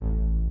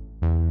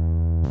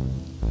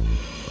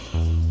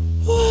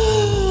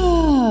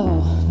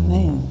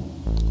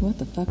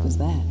the fuck was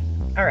that?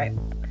 All right.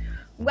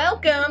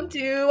 Welcome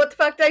to What the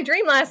Fuck Did I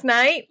Dream Last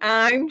Night?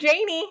 I'm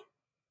Janie.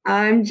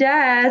 I'm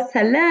Jess.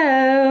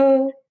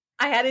 Hello.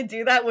 I had to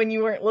do that when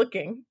you weren't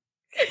looking.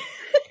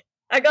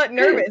 I got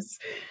nervous.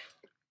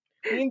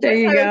 Me and There Jess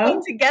you haven't go.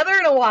 been together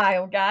in a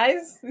while,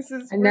 guys.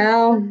 I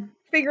know.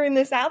 Figuring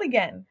this out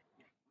again.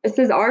 This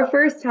is our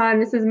first time.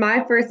 This is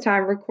my first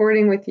time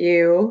recording with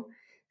you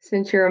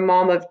since you're a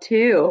mom of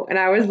two. And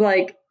I was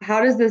like,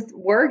 how does this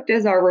work?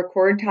 Does our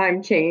record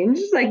time change?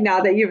 Like now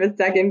that you have a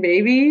second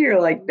baby?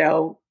 You're like,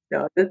 no.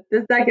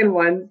 The second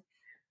one,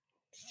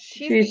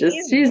 she's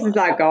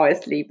not going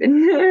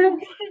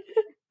sleeping.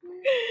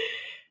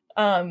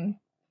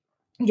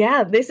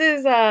 Yeah, this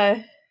is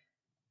I'm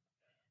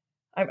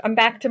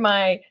back to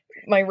my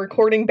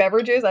recording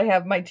beverages. I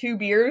have my 2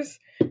 beers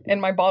and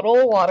my bottle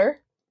of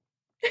water.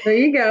 There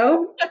you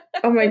go.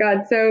 Oh my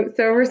God, so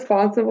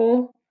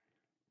responsible.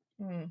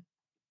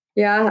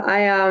 Yeah,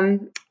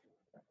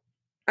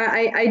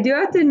 I do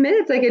have to admit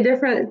it's like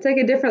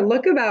a different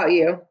look about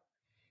you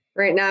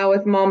right now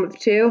with mom of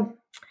 2.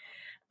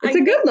 It's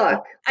a good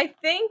look. I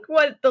think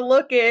what the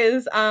look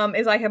is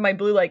I have my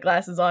blue light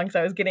glasses on because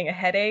I was getting a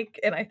headache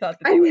and I thought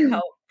that they would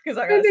help because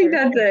I think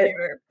that's it.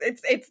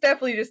 It's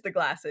definitely just the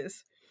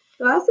glasses.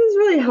 Glasses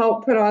really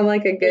help put on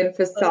like a good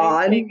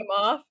facade. Take them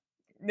off.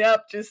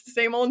 Yep, just the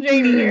same old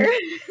Janie here.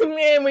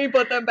 And we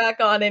put them back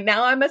on, and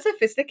now I'm a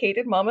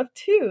sophisticated mom of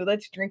 2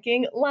 that's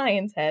drinking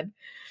Lion's Head.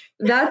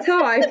 That's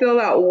how I feel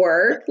about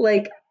work.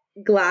 Like,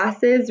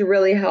 glasses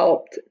really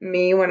helped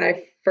me when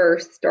I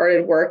first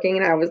started working,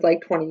 and I was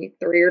like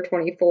 23 or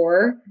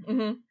 24.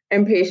 Mm-hmm.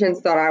 And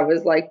patients thought I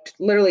was like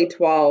literally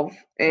 12.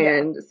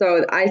 And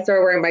so I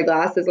started wearing my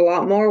glasses a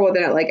lot more. Well,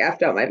 then it like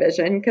effed up my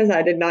vision because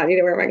I did not need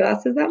to wear my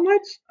glasses that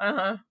much.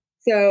 Uh-huh.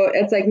 So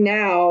it's like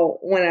now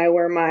when I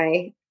wear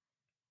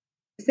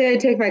say I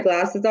take my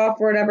glasses off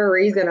for whatever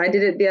reason. I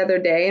did it the other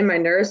day and my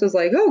nurse was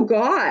like, oh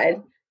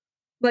God,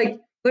 like,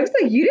 looks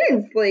like you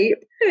didn't sleep.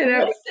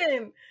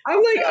 Listen.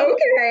 I'm like,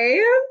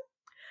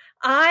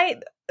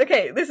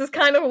 okay, this is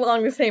kind of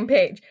along the same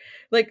page.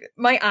 Like,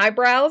 my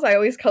eyebrows, I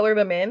always color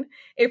them in.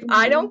 If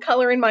I don't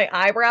color in my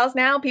eyebrows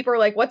now, people are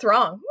like, what's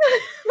wrong?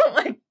 I'm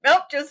like,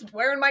 nope, just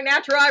wearing my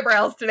natural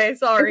eyebrows today,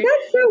 sorry.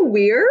 That's so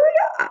weird.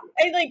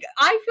 And, like,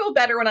 I feel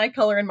better when I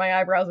color in my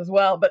eyebrows as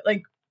well, but,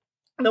 like,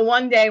 the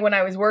one day when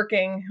I was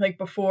working, like,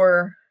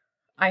 before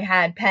I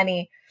had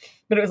Penny,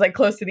 but it was, like,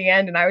 close to the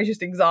end, and I was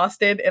just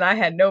exhausted, and I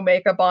had no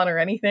makeup on or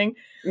anything.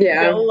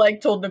 Yeah. Bill,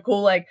 like, told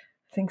Nicole, like,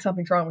 I think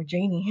something's wrong with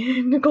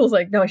Janie. Nicole's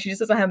like, no, she just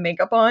doesn't have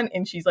makeup on,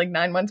 and she's, like,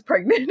 9 months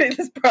pregnant and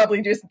is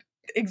probably just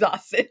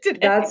exhausted today.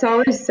 That's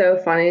always so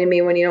funny to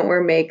me when you don't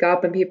wear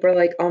makeup, and people are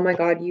like, oh, my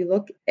God, you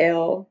look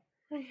ill.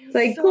 It's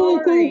like,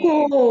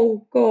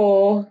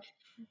 go.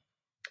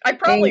 I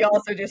probably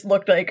also just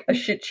looked like a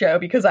shit show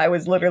because I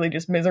was literally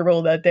just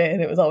miserable that day, and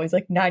it was always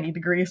like 90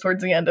 degrees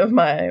towards the end of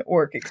my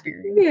work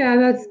experience.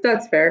 Yeah,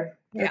 that's fair.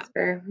 That's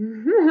fair.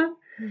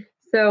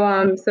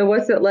 So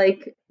what's it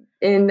like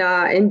in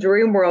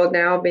dream world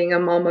now, being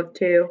a mom of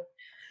 2?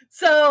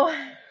 So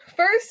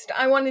first,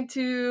 I wanted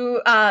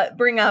to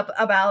bring up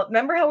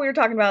remember how we were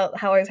talking about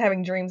how I was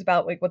having dreams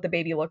about like what the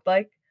baby looked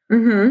like?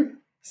 Mm-hmm.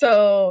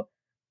 So,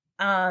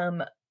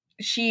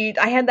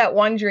 I had that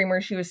one dream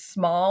where she was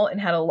small and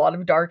had a lot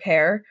of dark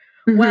hair.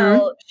 Mm-hmm.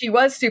 Well, she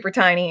was super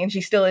tiny, and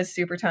she still is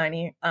super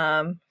tiny.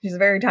 She's a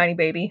very tiny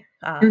baby.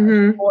 She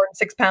was born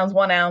 6 pounds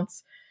 1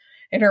 ounce,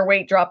 and her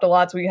weight dropped a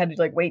lot, so we had to do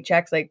like weight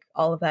checks, like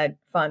all of that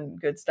fun,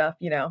 good stuff,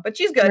 you know. But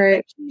she's good. Right.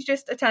 Like, she's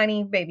just a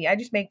tiny baby. I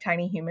just make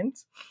tiny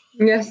humans.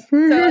 Yes. So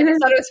I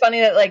just thought it was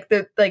funny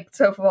that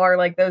so far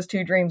like those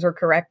 2 dreams were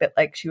correct. That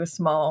like she was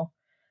small.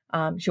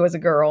 She was a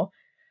girl.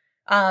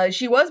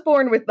 She was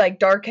born with like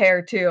dark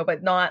hair too,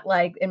 but not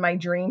like in my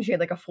dream. She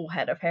had like a full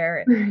head of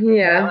hair. And,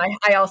 yeah.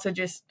 I also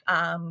just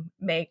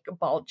make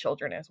bald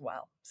children as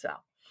well. So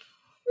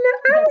no,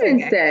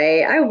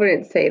 I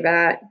wouldn't say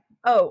that.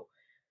 Oh,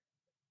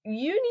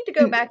 you need to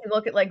go back and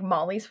look at like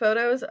Molly's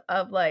photos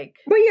of like.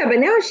 Well, yeah, but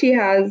now she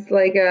has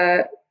like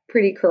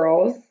pretty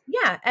curls.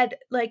 Yeah, at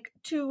like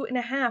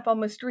 2.5,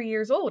 almost 3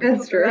 years old.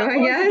 That's true. I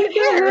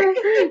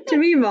guess. To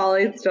me,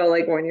 Molly's still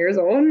like 1 year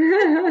old.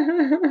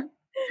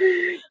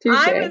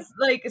 I was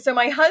like, so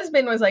my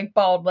husband was like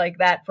bald like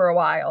that for a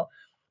while,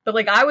 but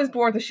like I was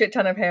born with a shit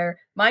ton of hair.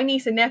 My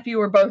niece and nephew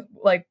were both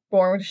like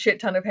born with a shit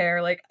ton of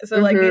hair. Like, so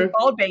like these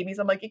bald babies,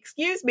 I'm like,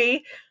 excuse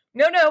me,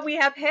 no, we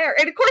have hair.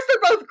 And of course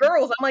they're both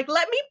girls. I'm like,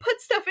 let me put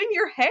stuff in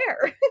your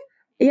hair.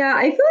 Yeah,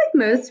 I feel like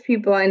most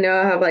people I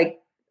know have like,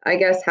 I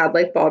guess, had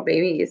like bald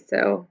babies.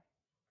 So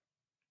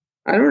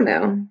I don't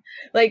know.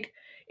 Like,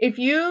 if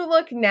you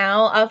look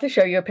now, I'll have to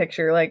show you a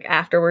picture, like,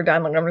 after we're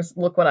done. Like, I'm going to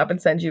look one up and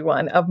send you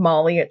one of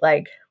Molly at,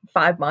 like,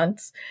 5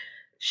 months.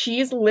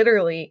 She's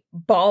literally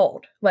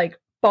bald. Like,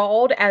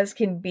 bald as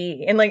can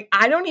be. And, like,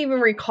 I don't even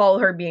recall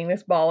her being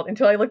this bald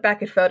until I look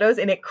back at photos,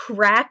 and it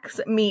cracks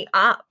me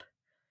up.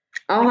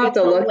 I'll have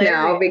to look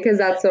now because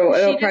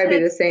it'll probably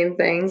be the same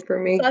thing for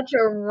me. Such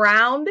a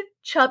round,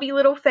 chubby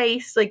little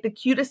face, like the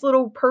cutest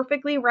little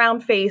perfectly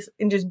round face,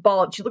 and just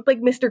bald. She looked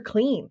like Mr.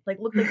 Clean. Like,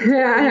 looked like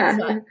Mr.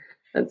 Clean.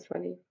 That's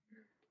funny.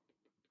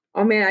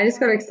 Oh man, I just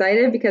got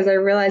excited because I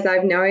realized I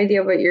have no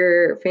idea what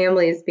your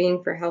family is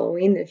being for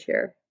Halloween this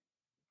year.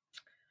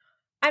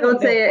 I don't know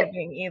what we're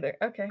being either.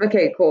 Okay.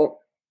 Okay,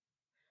 cool.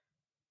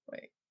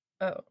 Wait.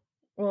 Oh.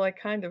 Well, I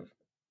kind of.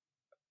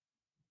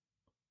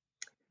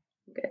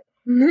 Okay.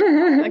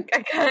 I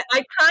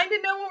kind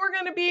of know what we're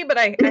gonna be, but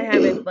I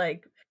haven't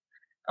like.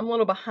 I'm a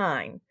little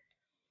behind.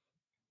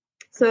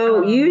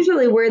 So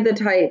usually we're the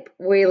type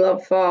we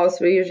love fall,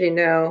 so we usually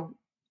know.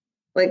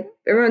 Like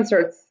everyone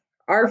starts.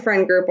 Our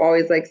friend group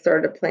always like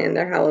started to plan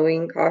their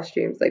Halloween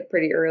costumes like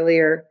pretty early,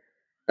 or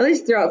at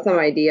least throw out some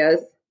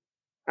ideas.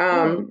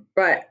 But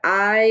what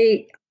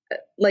I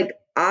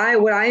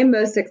am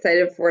most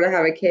excited for to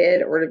have a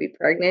kid or to be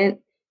pregnant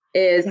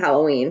is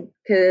Halloween,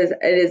 because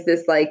it is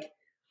this like,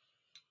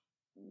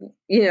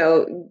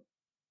 you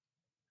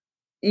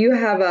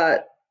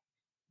have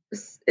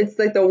it's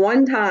like the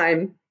one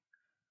time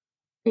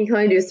you can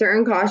only do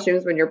certain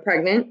costumes when you're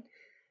pregnant.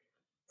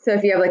 So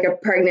if you have like a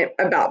pregnant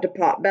about to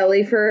pop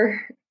belly for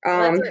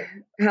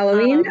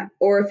Halloween,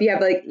 or if you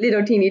have like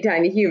little teeny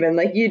tiny human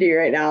like you do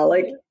right now,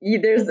 like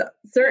there's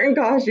certain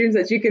costumes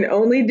that you can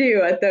only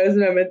do at those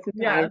moments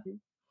in time.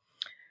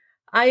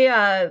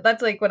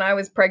 That's like when I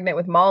was pregnant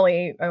with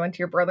Molly, I went to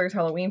your brother's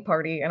Halloween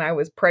party and I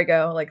was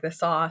Prego, like the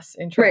sauce,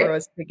 and Trevor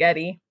was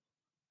spaghetti.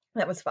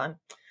 That was fun.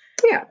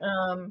 Yeah.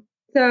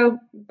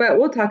 But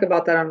we'll talk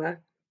about that on the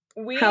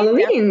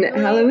Halloween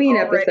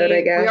episode,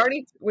 I guess.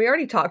 We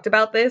already talked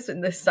about this in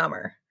this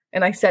summer,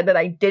 and I said that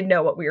I did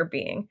know what we were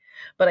being,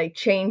 but I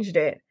changed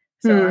it.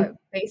 So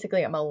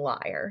basically, I'm a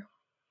liar.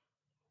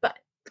 But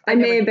I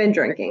may have been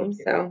drinking,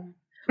 so.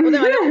 Well,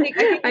 no, I think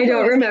I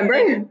don't remember.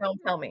 Don't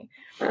tell me.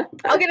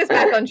 I'll get us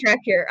back on track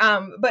here.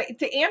 But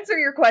to answer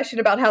your question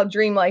about how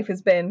dream life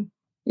has been,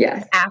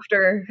 yes,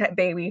 after that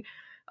baby,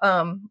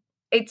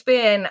 I've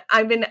been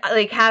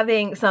like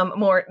having some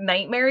more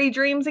nightmare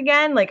dreams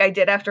again, like I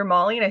did after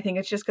Molly, and I think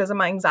it's just because of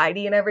my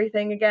anxiety and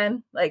everything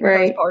again, like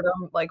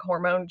postpartum, like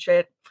hormone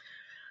shit.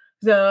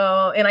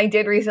 So, and I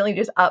did recently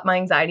just up my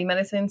anxiety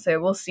medicine, so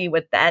we'll see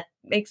what that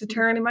makes a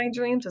turn in my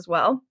dreams as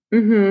well.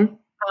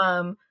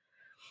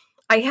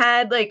 I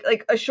had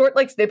like a short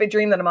like snippet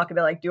dream that I'm not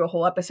gonna like do a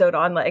whole episode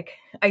on. Like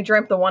I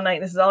dreamt the one night,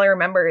 this is all I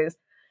remember, is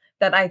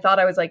that I thought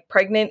I was like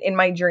pregnant in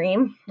my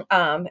dream.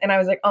 And I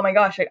was like, oh my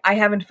gosh, I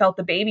haven't felt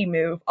the baby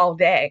move all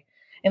day.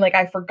 And like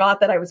I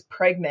forgot that I was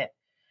pregnant.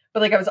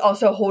 But like I was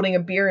also holding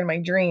a beer in my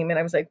dream, and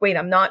I was like, wait,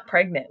 I'm not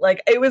pregnant.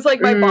 Like it was like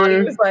my body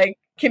was like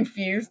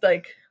confused,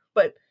 like,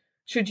 but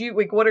should you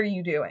like what are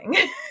you doing?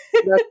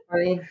 That's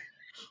funny.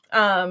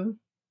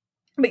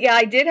 But yeah,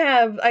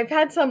 I've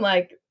had some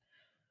like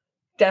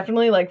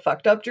definitely like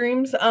fucked up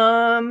dreams that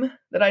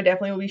I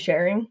definitely will be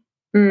sharing.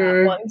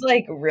 One's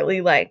like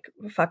really like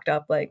fucked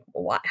up, like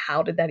what,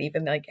 how did that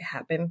even like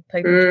happen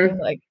type of dream,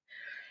 like,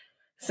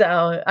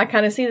 so I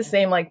kind of see the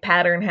same like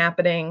pattern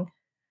happening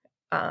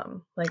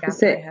like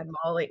after I had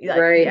Molly,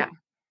 like, yeah.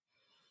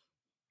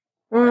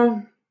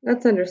 Well,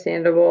 that's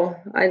understandable.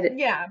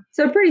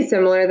 So pretty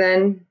similar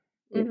then.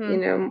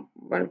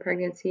 One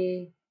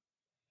pregnancy,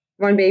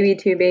 one baby,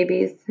 two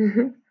babies.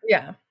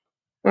 Yeah.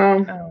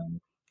 Well,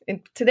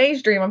 and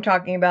today's dream I'm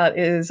talking about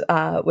is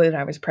when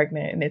I was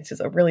pregnant, and it's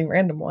just a really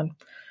random one.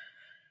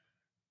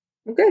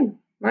 Good.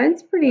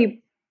 Mine's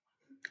pretty.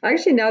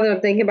 Actually, now that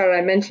I'm thinking about it,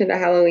 I mentioned a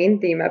Halloween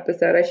theme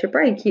episode. I should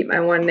probably keep my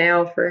one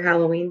now for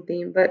Halloween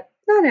theme, but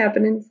it's not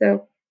happening.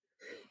 So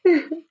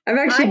I've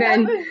actually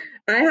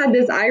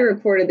I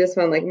recorded this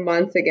one like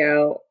months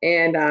ago,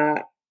 and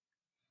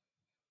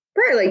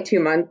probably like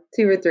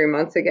 2 or 3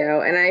 months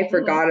ago, and I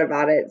forgot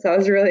about it. So I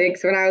was really,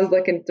 when I was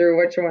looking through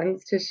which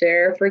ones to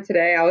share for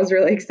today, I was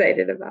really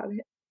excited about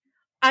it.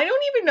 I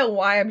don't even know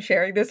why I'm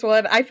sharing this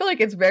one. I feel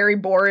like it's very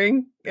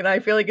boring, and I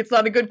feel like it's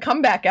not a good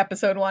comeback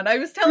episode one. I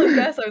was telling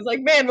Jess, I was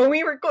like, man, when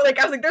we record, like,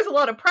 I was like, there's a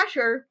lot of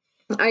pressure.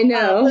 I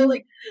know.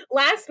 Like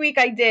last week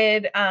I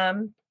did,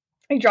 I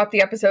dropped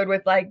the episode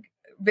with like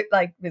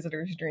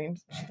visitors'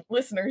 dreams,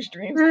 listeners'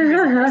 dreams.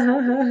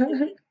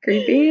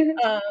 Creepy.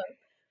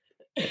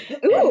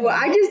 Ooh,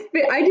 I just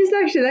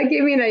actually, that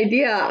gave me an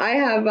idea. I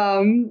have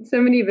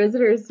so many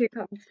visitors who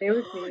come stay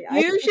with me.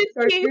 You should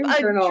keep a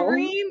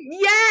dream.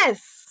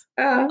 Yes.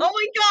 Oh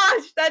my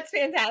gosh, that's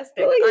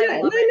fantastic. Like,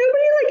 nobody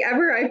like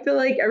ever. I feel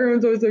like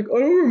everyone's always like, I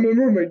don't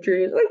remember my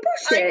dreams. Like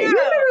bullshit. You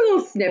remember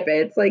little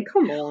snippets. Like,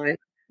 come on.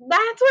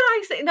 That's what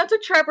I say. That's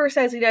what Trevor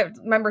says. He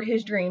doesn't remember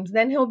his dreams.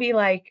 Then he'll be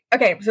like,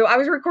 okay. So I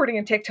was recording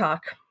a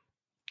TikTok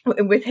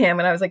with him,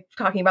 and I was like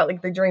talking about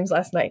like the dreams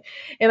last night,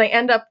 and I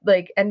end up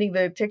like ending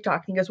the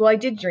TikTok, and he goes, well, I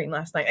did dream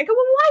last night. I go,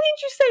 well, why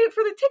didn't you say it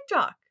for the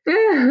TikTok?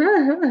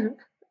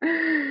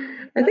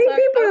 I think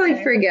people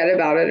like forget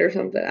about it or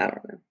something. I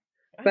don't know.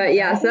 But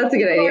yeah, so that's a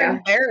good idea.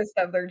 Embarrassed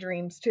of their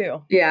dreams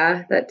too.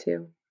 Yeah, that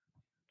too.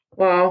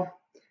 Well,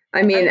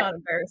 I mean, I'm not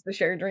embarrassed to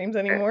share dreams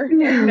anymore.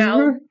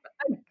 Now I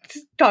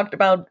just talked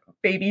about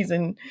babies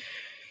and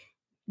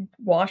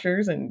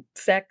washers and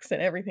sex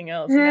and everything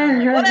else. And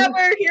I'm like,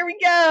 whatever, here we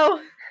go.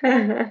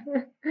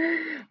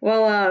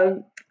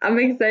 Well, I'm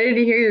excited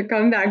to hear your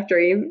comeback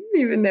dream,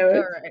 even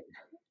though it's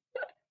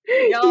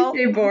You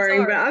say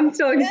boring, but I'm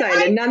still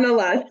excited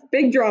nonetheless.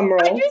 Big drum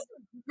roll. I just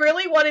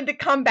really wanted to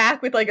come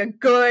back with like a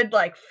good,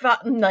 like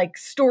fun, like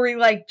story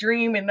like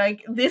dream, and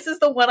like this is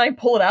the one I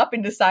pulled up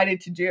and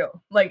decided to do.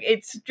 Like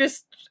it's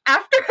just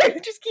after I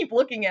just keep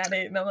looking at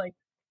it and I'm like,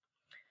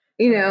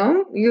 you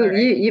know,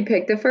 you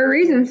picked it for a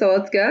reason, so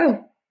let's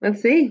go.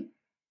 Let's see.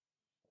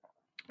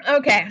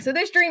 Okay, so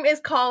this dream is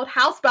called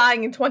House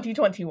Buying in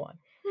 2021.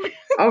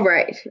 All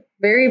right.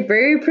 Very,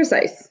 very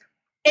precise.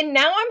 And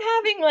now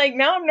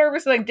I'm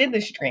nervous that I did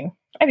this dream.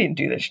 I didn't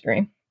do this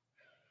dream.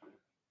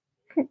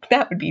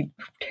 That would be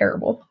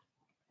terrible.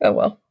 Oh,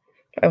 well.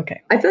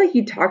 Okay. I feel like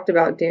you talked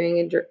about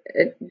doing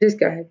it. Just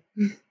go ahead.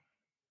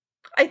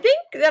 I think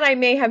that I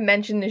may have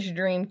mentioned this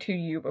dream to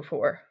you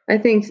before. I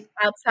think.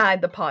 Outside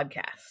the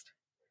podcast.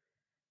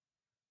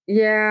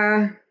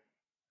 Yeah.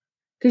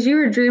 Because you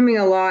were dreaming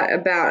a lot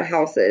about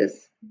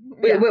houses.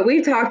 Yeah.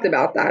 We talked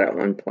about that at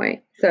one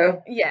point.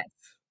 So. Yes.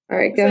 All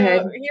right, go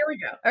ahead. Here we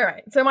go. All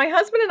right. So my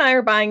husband and I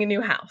are buying a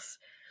new house.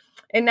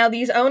 And now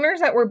these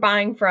owners that we're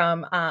buying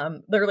from,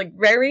 they're like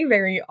very,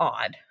 very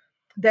odd.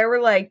 There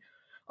were like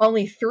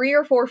only 3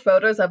 or 4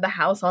 photos of the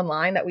house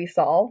online that we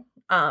saw.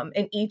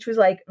 And each was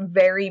like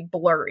very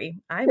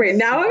blurry.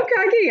 Now I'm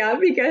cracking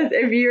up because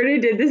if you already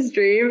did this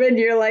dream and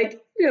you're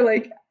like,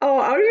 oh,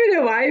 I don't even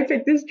know why I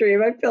picked this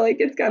dream. I feel like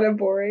it's kind of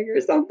boring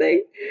or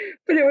something.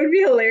 But it would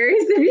be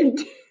hilarious if you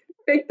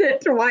picked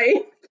it twice.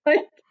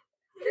 Like,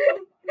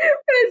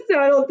 so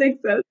I don't think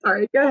so.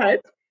 Sorry, go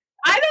ahead.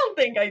 I don't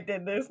think I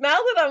did this. Now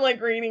that I'm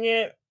like reading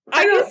it,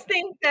 I just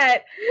think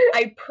that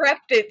I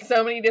prepped it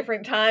so many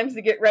different times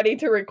to get ready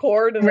to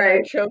record and then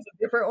I chose a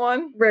different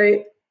one.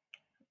 Right.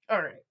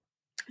 All right.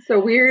 So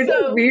weird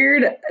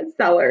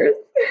sellers.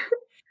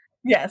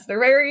 Yes, they're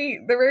very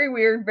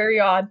weird, very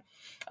odd.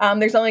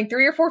 There's only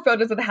 3 or 4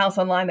 photos of the house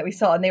online that we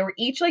saw, and they were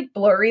each like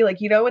blurry, like,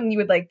 you know, when you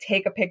would like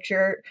take a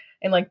picture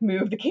and like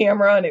move the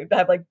camera and it would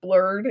have like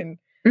blurred and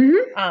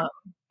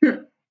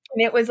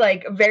and it was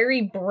like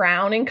very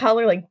brown in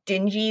color, like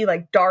dingy,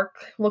 like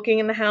dark looking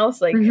in the house,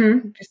 like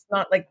just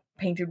not like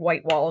painted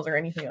white walls or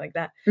anything like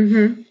that.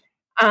 And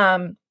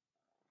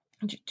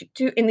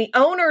the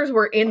owners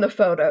were in the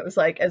photos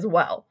like as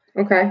well.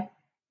 Okay.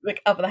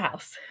 Like of the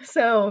house.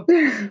 So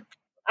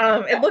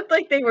it looked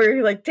like they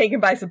were like taken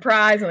by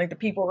surprise and like the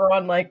people were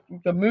on like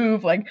the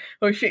move, like,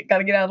 oh shit,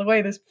 gotta get out of the way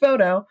of this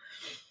photo.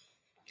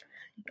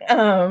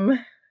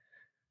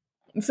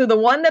 So the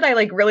one that I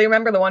like really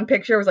remember, the one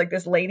picture was like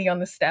this lady on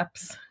the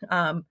steps.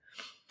 I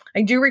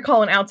do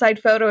recall an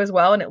outside photo as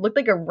well, and it looked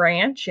like a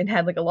ranch and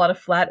had like a lot of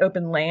flat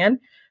open land,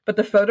 but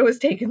the photo was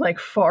taken like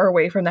far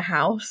away from the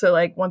house. So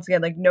like once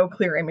again, like no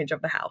clear image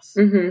of the house.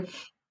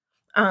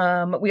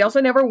 We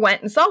also never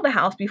went and saw the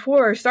house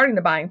before starting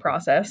the buying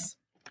process.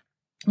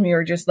 We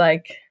were just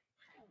like,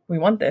 we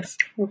want this.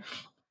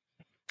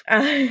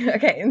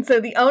 Okay, and so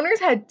the owners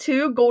had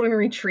 2 golden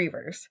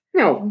retrievers.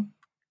 No.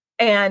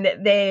 And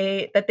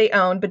they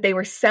owned, but they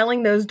were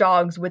selling those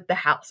dogs with the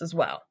house as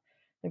well.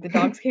 Like the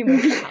dogs came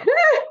with the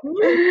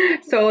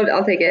house. Sold,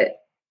 I'll take it.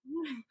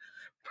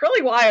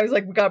 Probably why I was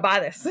like, we gotta buy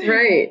this.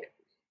 Right.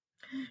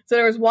 So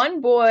there was 1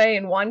 boy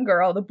and 1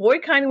 girl. The boy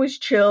kind of was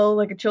chill,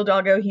 like a chill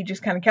doggo. He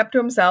just kind of kept to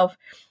himself,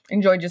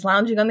 enjoyed just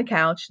lounging on the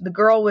couch. The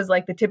girl was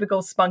like the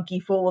typical spunky,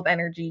 full of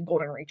energy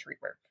golden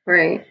retriever.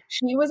 Right.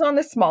 She was on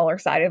the smaller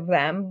side of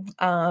them.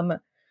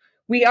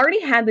 We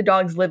already had the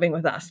dogs living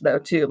with us though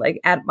too, like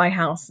at my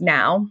house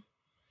now.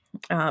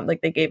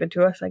 Like they gave it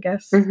to us, I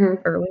guess,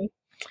 early.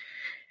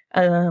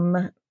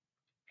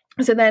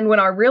 So then when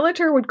our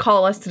realtor would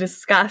call us to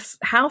discuss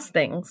house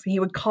things, he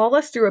would call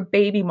us through a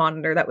baby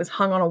monitor that was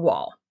hung on a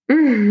wall.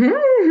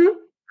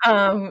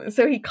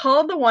 So he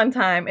called the one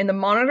time and the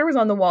monitor was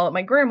on the wall at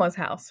my grandma's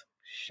house.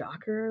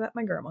 Shocker, at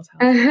my grandma's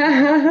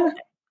house.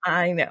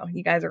 I know,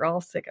 you guys are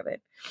all sick of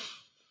it.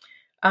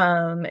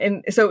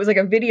 And so it was like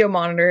a video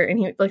monitor and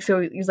he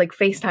was like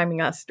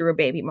FaceTiming us through a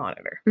baby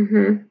monitor.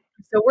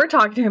 So we're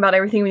talking to him about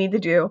everything we need to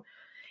do.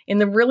 And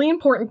the really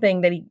important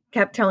thing that he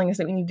kept telling us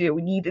that we need to do,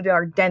 we needed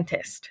our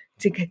dentist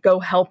to go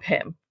help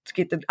him to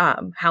get the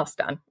house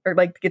done, or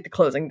like to get the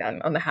closing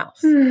done on the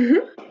house.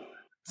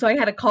 So I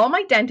had to call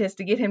my dentist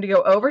to get him to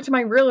go over to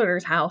my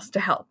realtor's house to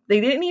help. They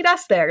didn't need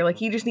us there. Like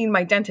he just needed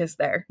my dentist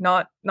there,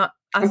 not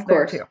us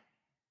there too.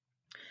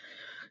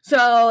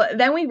 So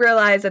then we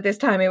realized at this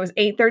time it was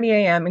 8:30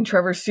 a.m. and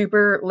Trevor's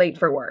super late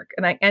for work.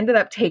 And I ended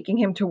up taking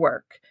him to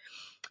work.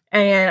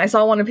 And I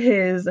saw one of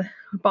his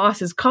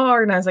boss's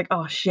car and I was like,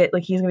 oh shit,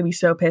 like he's going to be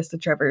so pissed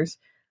that Trevor's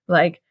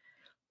like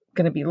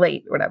going to be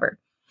late or whatever.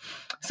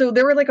 So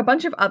there were like a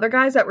bunch of other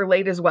guys that were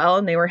late as well.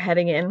 And they were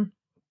heading in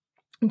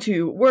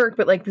to work.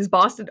 But like this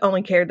boss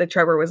only cared that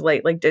Trevor was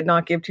late, like did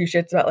not give 2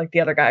 shits about like the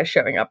other guys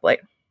showing up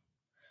late.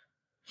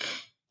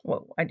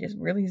 Well, I just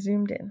really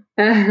zoomed in.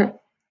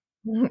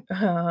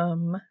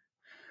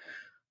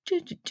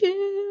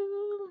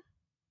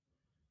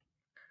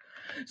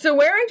 So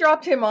where I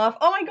dropped him off,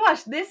 oh my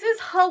gosh, this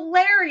is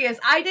hilarious.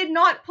 I did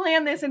not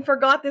plan this and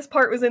forgot this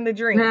part was in the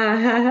dream. Where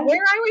I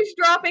was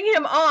dropping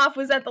him off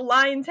was at the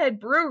Lion's Head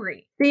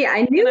Brewery. See,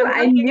 I knew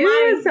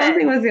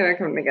something was going to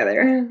come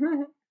together.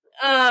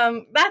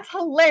 That's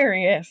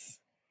hilarious.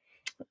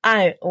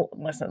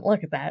 Listen,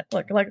 look at that.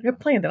 Look, like I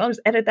planned it. I'll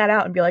just edit that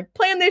out and be like,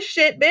 plan this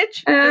shit,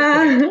 bitch.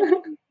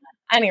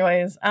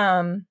 Anyways,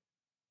 so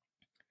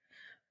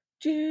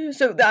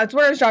that's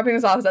where I was dropping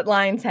this off, is at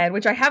Lion's Head,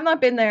 which I have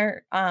not been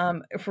there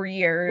for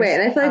years. Wait,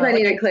 and I feel like I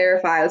need to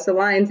clarify. So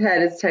Lion's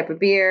Head is a type of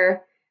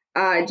beer.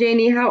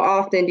 Janie, how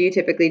often do you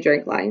typically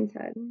drink Lion's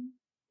Head?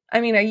 I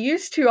mean, I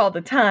used to all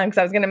the time, because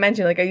I was going to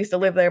mention, like, I used to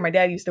live there. My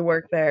dad used to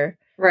work there.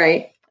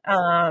 Right.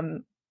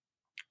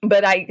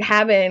 But I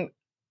haven't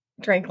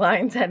drank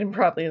Lion's Head in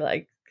probably,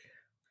 like,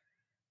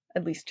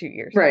 at least 2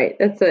 years. Right.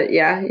 That's it.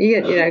 Yeah.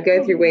 You get,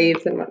 go through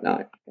waves and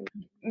whatnot.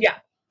 Yeah.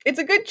 It's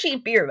a good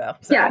cheap beer, though.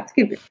 So. Yeah, it's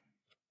good beer.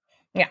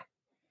 Yeah.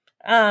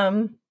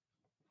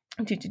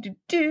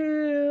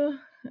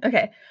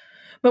 Okay.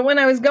 But when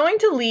I was going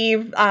to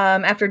leave,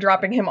 after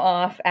dropping him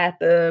off at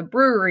the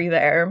brewery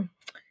there,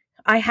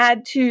 I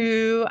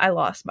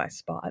lost my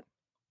spot.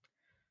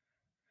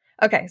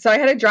 Okay, so I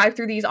had to drive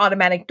through these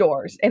automatic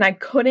doors, and I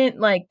couldn't,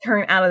 like,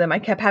 turn out of them. I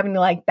kept having to,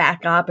 like,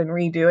 back up and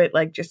redo it,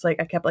 like, just, like,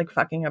 I kept, like,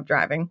 fucking up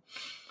driving.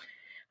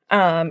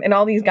 And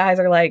all these guys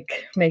are,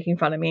 like, making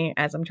fun of me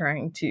as I'm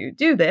trying to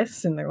do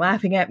this, and they're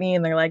laughing at me,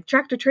 and they're like,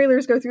 tractor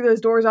trailers go through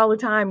those doors all the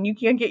time, and you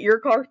can't get your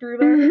car through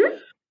there. Mm-hmm.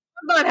 It's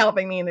not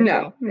helping me in the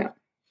No.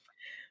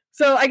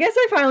 So I guess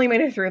I finally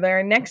made it through there,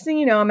 and next thing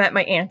you know, I'm at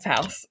my aunt's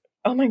house.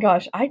 Oh my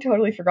gosh, I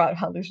totally forgot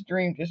how this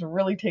dream just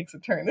really takes a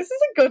turn. This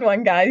is a good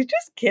one, guys.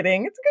 Just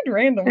kidding. It's a good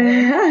random one.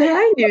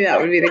 I knew that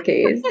would be the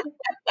case.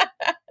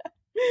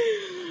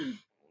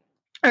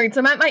 All right,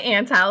 so I'm at my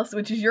aunt's house,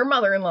 which is your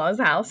mother-in-law's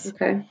house.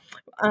 Okay.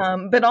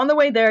 But on the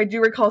way there, I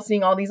do recall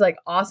seeing all these, like,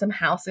 awesome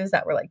houses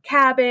that were, like,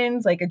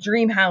 cabins, like a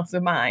dream house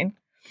of mine.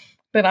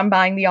 But I'm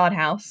buying the odd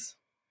house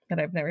that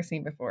I've never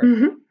seen before.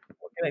 Mm-hmm.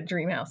 Looking at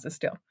dream houses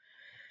still.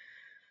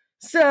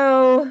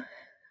 So...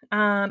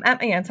 at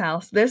my aunt's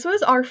house. This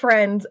was our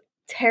friend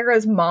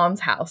Tara's mom's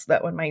house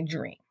that was my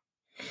dream.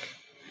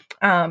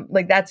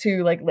 Like, that's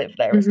who, like, lived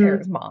there, was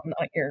Tara's mom,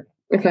 not your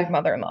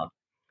mother-in-law.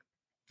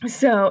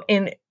 So,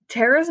 and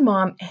Tara's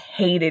mom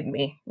hated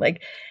me,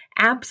 like,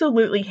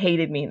 absolutely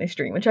hated me in this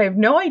dream, which I have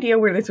no idea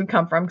where this would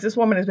come from, because this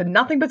woman has been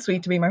nothing but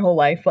sweet to me my whole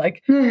life.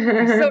 Like, she's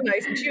so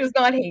nice, and she does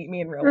not hate me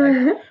in real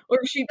life. Or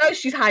if she does,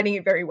 she's hiding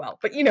it very well,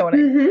 but you know what I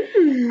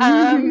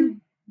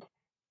mean.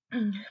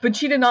 But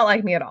she did not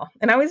like me at all.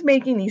 And I was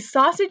making these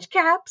sausage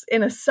caps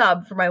in a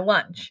sub for my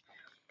lunch.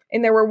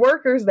 And there were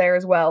workers there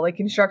as well, like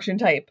construction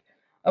type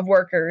of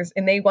workers.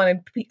 And they wanted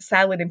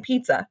salad and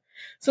pizza.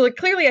 So, like,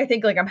 clearly I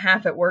think, like, I'm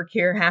half at work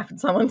here, half at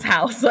someone's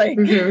house. Like,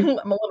 I'm a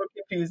little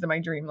confused in my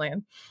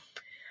dreamland.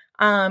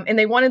 And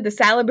they wanted the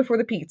salad before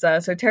the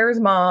pizza. So Tara's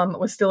mom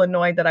was still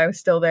annoyed that I was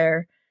still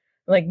there,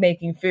 like,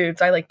 making food.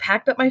 So I, like,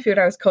 packed up my food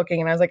I was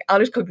cooking. And I was like, I'll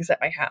just cook this at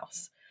my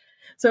house.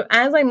 So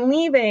as I'm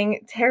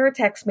leaving, Tara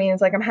texts me and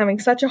is like, I'm having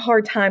such a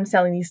hard time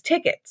selling these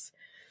tickets.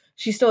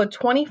 She still had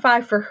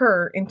 25 for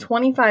her and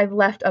 25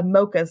 left of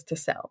Mocha's to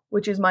sell,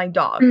 which is my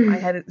dog. She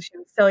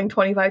was selling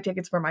 25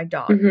 tickets for my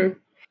dog.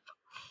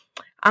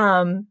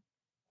 And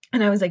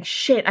I was like,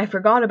 shit, I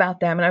forgot about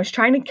them. And I was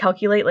trying to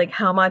calculate, like,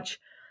 how much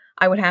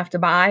I would have to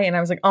buy. And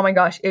I was like, oh my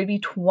gosh, it would be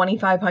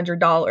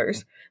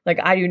 $2,500. Like,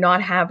 I do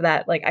not have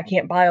that. Like, I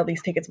can't buy all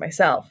these tickets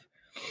myself.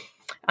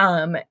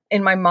 And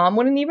my mom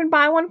wouldn't even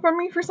buy one from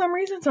me for some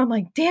reason. So I'm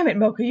like, damn it,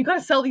 Mocha, you got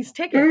to sell these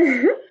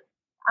tickets.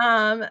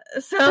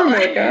 So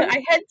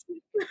I head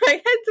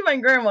to my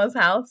grandma's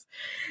house,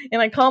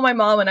 and I call my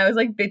mom, and I was,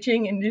 like,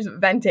 bitching and just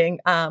venting,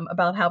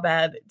 about how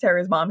bad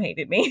Tara's mom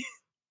hated me.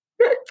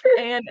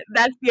 And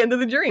that's the end of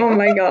the dream. Oh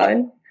my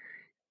God.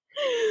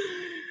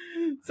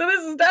 So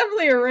this is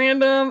definitely a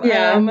random.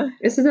 Yeah.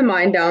 This is a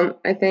mind dump,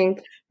 I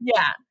think.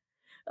 Yeah.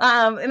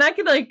 And I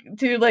could, like,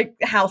 do, like,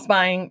 house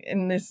buying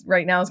in this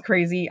right now is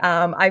crazy.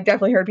 I've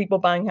definitely heard people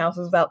buying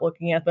houses without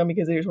looking at them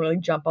because they just want to, like,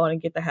 jump on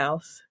and get the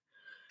house.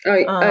 Oh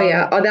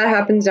yeah. Oh, that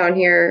happens down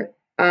here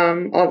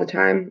all the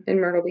time in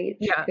Myrtle Beach.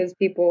 Yeah. Because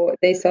people,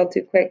 they sell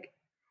too quick.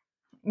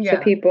 Yeah.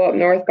 So people up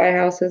north buy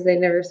houses they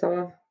never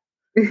saw.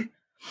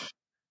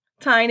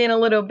 Tying in a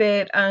little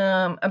bit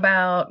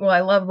about, well,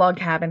 I love log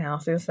cabin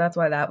houses. So that's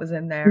why that was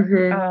in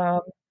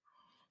there.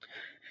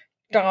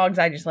 Dogs,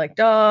 I just like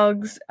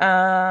dogs.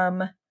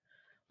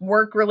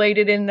 Work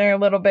related in there a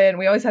little bit.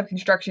 We always have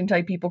construction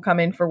type people come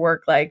in for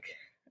work, like,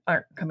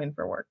 aren't come in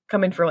for work,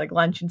 come in for, like,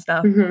 lunch and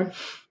stuff.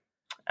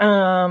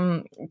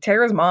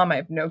 Tara's mom, I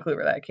have no clue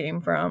where that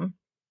came from.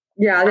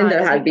 Yeah, I think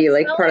that had to be,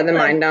 like, part of the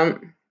mind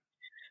dump.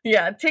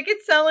 Yeah,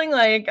 ticket selling,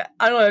 like,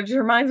 I don't know, it just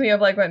reminds me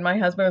of, like, when my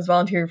husband was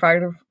volunteer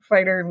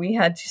firefighter and we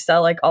had to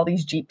sell, like, all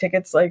these Jeep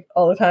tickets, like,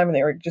 all the time, and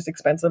they were just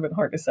expensive and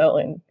hard to sell,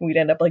 and we'd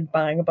end up, like,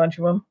 buying a bunch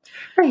of them.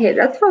 I hate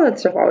that's how that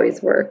stuff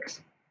always works.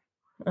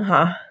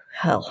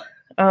 Hell.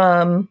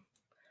 But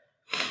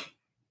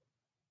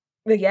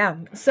yeah,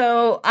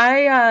 so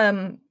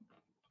I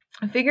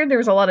figured there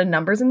was a lot of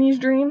numbers in these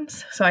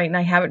dreams, so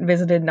I haven't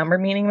visited number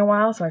meaning in a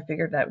while, so I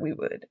figured that we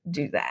would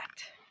do that.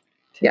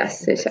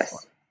 Yes.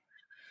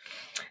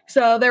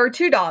 So there were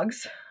two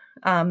dogs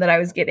that I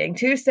was getting.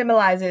 Two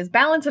symbolizes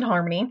balance and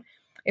harmony.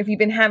 If you've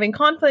been having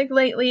conflict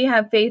lately,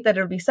 have faith that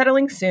it'll be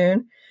settling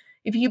soon.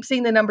 If you keep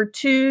seeing the number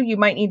 2, you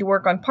might need to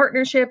work on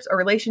partnerships, or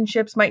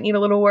relationships might need a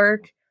little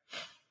work.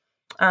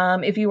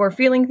 If you are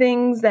feeling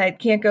things that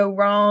can't go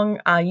wrong,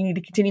 you need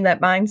to continue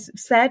that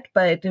mindset,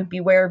 but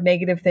beware of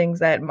negative things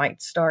that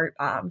might start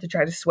to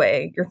try to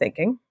sway your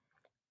thinking.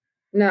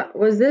 Now,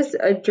 was this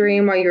a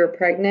dream while you were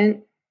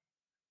pregnant?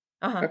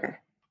 Okay.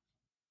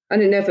 I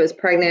didn't know if it was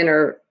pregnant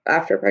or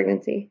after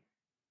pregnancy.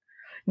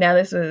 Now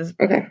this is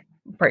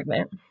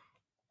pregnant.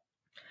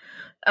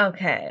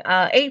 Okay.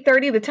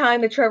 8:30, the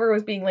time that Trevor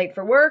was being late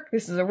for work.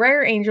 This is a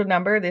rare angel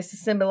number. This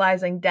is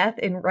symbolizing death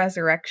and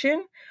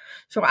resurrection.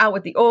 So out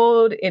with the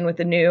old, in with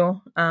the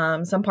new.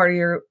 Some part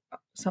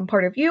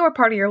of you or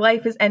part of your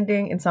life is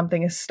ending and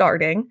something is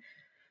starting.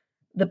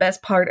 The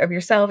best part of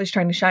yourself is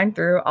trying to shine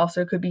through.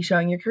 Also could be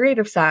showing your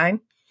creative side.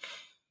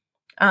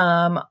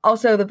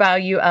 Also the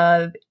value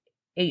of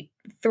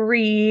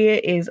 8-3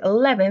 is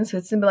 11. So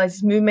it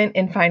symbolizes movement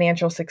and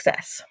financial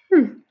success.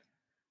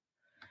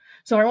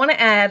 So I want to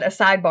add a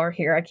sidebar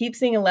here. I keep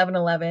seeing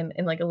 11:11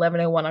 and like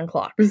 11:01 on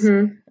clocks.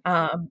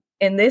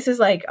 And this is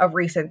like a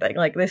recent thing.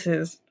 Like this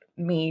is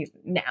me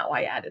now.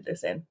 I added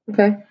this in.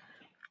 Okay.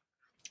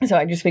 So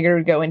I just figured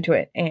we'd go into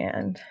it.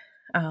 And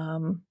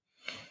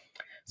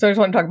so I just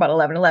want to talk about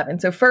 11:11.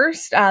 So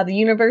first, the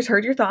universe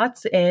heard your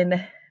thoughts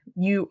and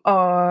you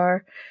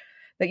are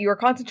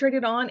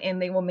concentrated on,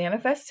 and they will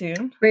manifest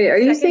soon. Wait, are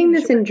you saying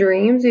this in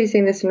dreams or are you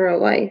saying this in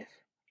real life?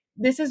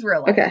 This is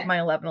real life. My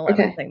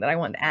 11:11 thing that I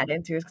wanted to add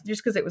into is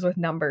just because it was with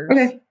numbers.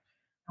 I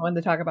wanted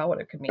to talk about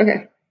what it could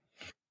mean.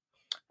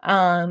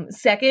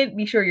 Second,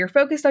 be sure you're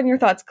focused on your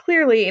thoughts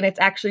clearly, and it's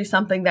actually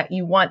something that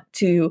you want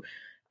to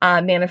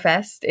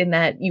manifest, in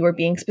that you are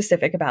being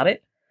specific about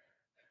it.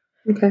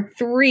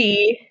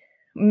 3,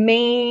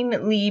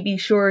 mainly be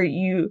sure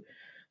you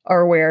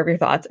are aware of your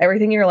thoughts.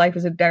 Everything in your life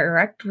is a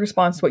direct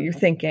response to what you're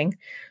thinking.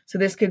 So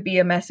this could be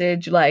a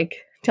message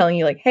like telling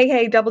you like,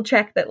 hey, double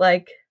check that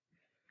like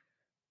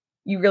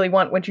you really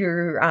want what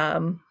you're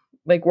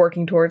like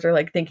working towards or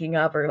like thinking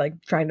of or like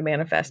trying to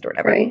manifest or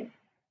whatever.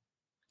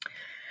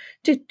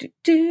 It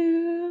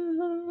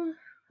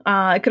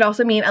could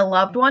also mean a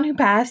loved one who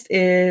passed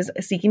is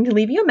seeking to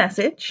leave you a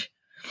message.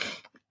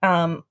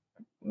 Man,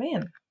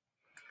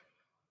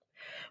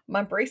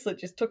 my bracelet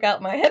just took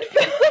out my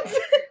headphones.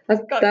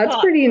 That's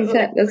pretty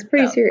intense. That's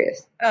pretty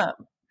serious.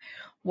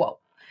 Whoa.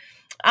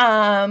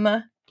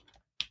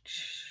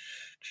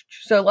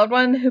 So a loved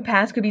one who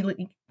passed could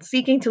be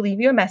seeking to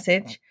leave you a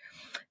message,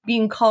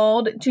 being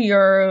called to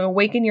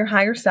awaken your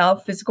higher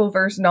self, physical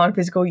versus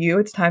non-physical you.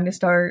 It's time to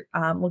start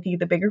looking at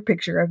the bigger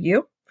picture of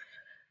you.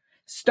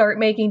 Start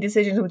making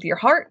decisions with your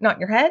heart, not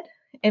your head.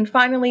 And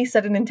finally,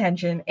 set an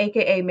intention,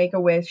 aka make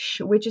a wish,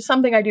 which is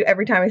something I do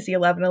every time I see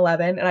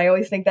 11:11, and I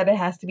always think that it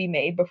has to be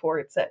made before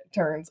it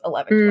turns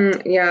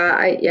 11:12.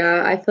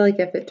 I feel like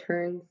if it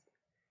turns,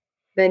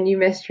 then you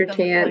missed your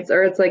chance,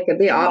 or it's like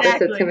the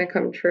opposite's going to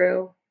come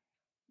true.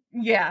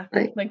 Yeah,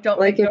 like don't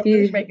make it that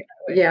way.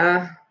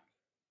 Yeah.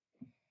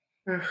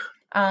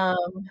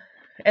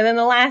 And then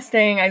the last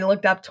thing, I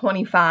looked up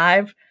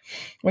 25,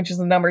 which is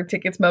the number of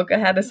tickets Mocha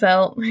had to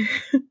sell.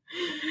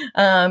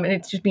 And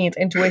it just means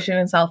intuition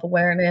and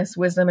self-awareness.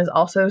 Wisdom is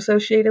also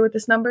associated with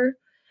this number.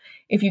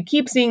 If you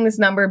keep seeing this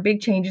number,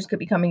 big changes could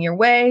be coming your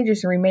way.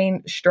 Just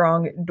remain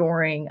strong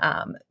during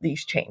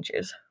these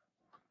changes.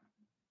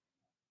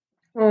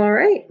 All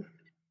right.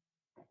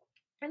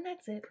 And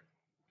that's it.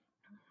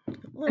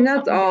 And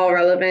that's all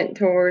relevant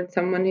towards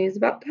someone who's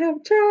about to have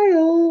a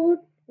child,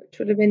 which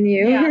would have been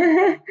you.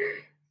 Yeah.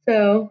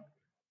 So,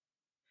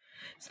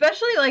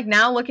 especially like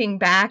now looking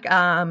back,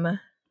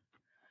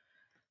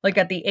 like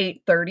at the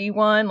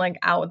 8:31, like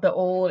out with the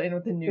old and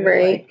with the new,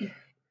 right? Like,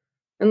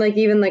 and like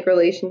even like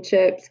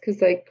relationships,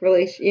 because like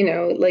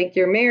like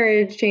your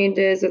marriage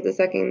changes with the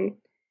second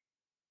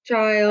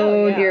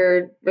child,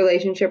 your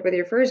relationship with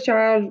your first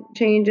child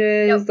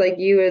changes, like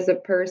you as a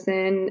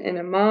person and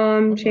a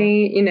mom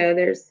change.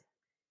 There's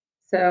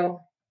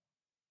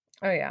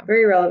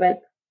very relevant.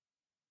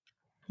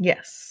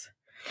 Yes.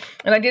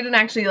 And I didn't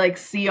actually like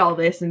see all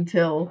this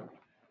until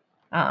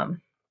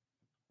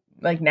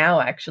like now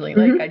actually.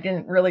 Like I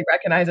didn't really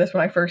recognize this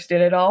when I first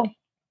did it all.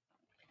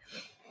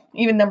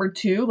 Even number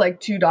 2, like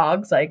 2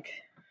 dogs, like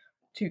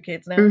 2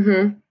 kids now.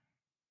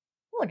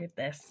 Look at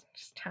this.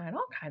 Just tying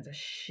all kinds of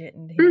shit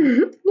into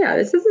here. Yeah,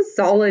 this is a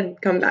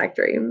solid comeback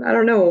dream. I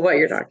don't know what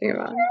you're talking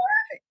about.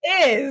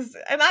 It is.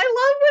 And I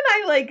love when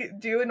I like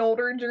do an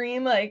older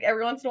dream like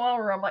every once in a while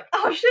where I'm like,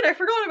 oh shit, I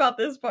forgot about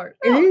this part.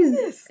 It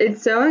is.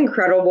 It's so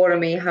incredible to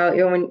me how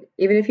even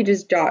if you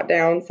just jot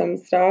down some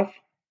stuff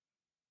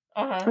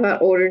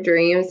about older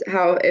dreams,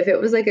 how if it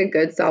was like a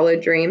good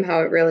solid dream,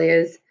 how it really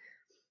is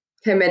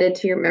committed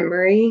to your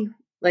memory,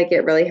 like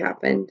it really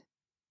happened.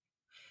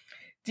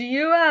 Do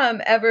you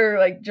ever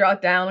like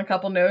jot down a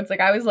couple notes? Like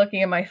I was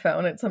looking at my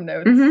phone at some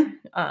notes,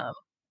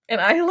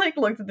 and I like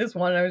looked at this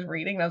one and I was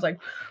reading and I was like,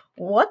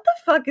 what the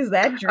fuck is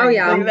that dream? Oh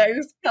yeah, like,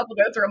 there's a couple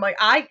notes where I'm like,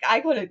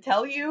 I couldn't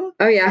tell you.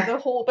 Oh yeah, the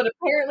whole, but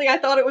apparently I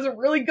thought it was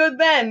really good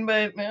then,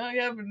 but now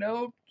you have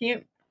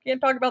can't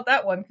can't talk about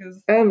that one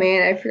because. Oh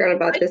man, I forgot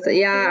about this.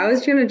 Yeah, I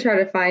was gonna try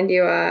to find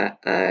you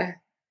an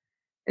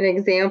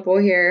example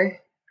here.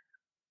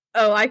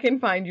 Oh, I can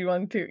find you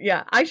one too.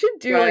 Yeah, I should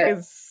do like an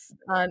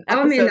episode.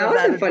 Oh man, that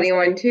was a funny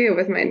one too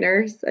with my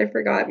nurse. I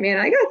forgot. Man,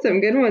 I got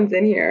some good ones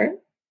in here.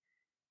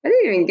 I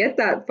didn't even get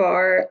that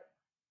far.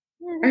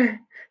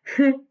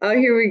 Oh,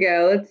 here we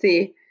go. Let's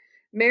see.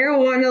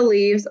 Marijuana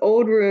leaves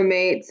old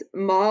roommates.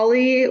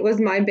 Molly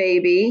was my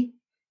baby.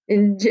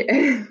 And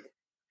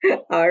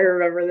I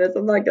remember this.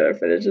 I'm not gonna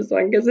finish this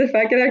one because if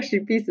I could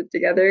actually piece it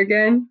together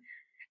again,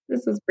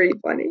 this is pretty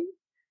funny.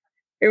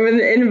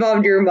 It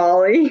involved your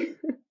Molly.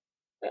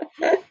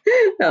 That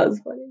was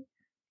funny.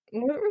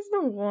 What was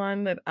the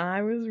one that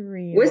I was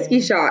reading?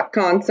 Whiskey shot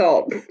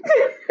consults.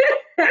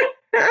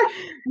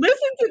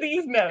 Listen to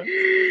these notes.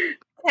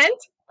 Tent,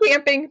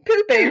 camping,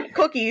 pooping,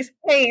 cookies,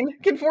 pain,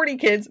 kid 40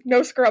 kids,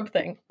 no scrub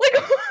thing. Like,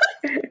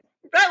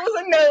 that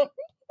was a note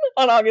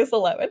on August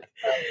 11th.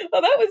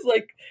 Oh, that was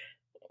like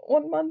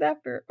 1 month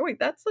after. Oh, wait,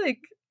 that's like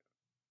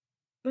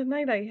the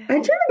night I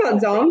dream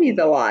about zombies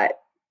a lot.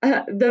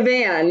 The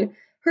van.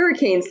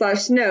 Hurricane /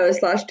 snow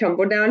 /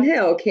 tumble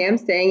downhill. Cam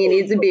saying he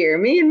needs a beer.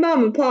 Me and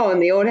Mom and Paul in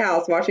the old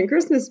house watching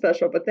Christmas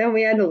special, but then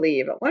we had to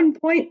leave. At one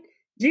point,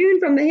 June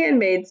from The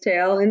Handmaid's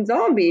Tale and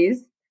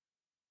zombies.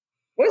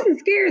 Wasn't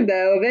scared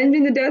though,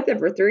 avenging the death of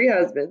her 3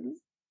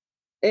 husbands.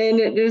 And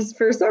it is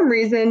for some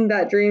reason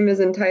that dream is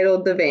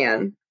entitled The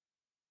Van.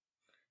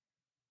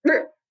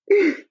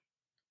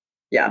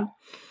 Yeah.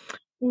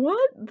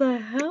 What the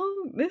hell?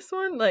 This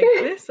one? Like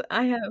this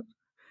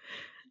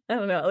I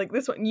don't know, like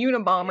this one,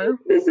 Unabomber.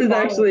 This is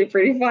actually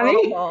pretty funny.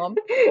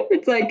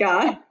 It's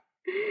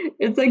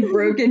like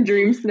broken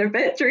dream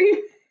snippet dream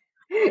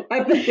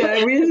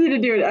episode. We just need to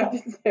do an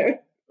episode.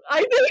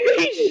 I think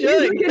we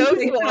should.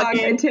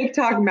 A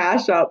TikTok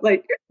mashup,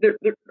 like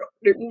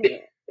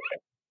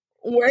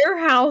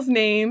warehouse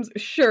names,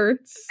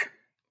 shirts.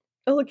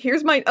 Oh, look,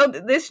 here's my. Oh,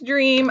 this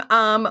dream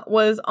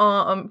was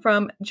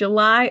from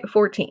July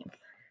 14th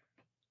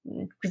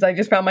because I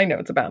just found my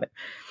notes about it.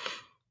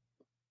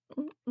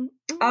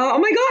 Oh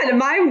my God,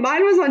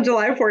 mine was on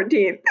July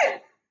 14th.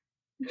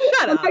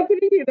 Shut up! I'm not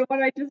kidding you. The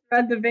one I just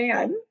read, The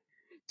Van,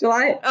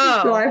 July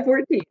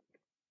 14th.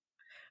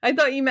 I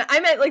thought you meant. I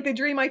meant like the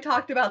dream I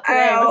talked about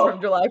today was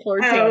from July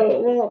 14th.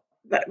 Oh, well,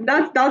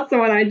 that's the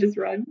one I just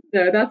read.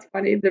 No, that's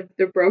funny.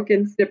 The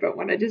broken snippet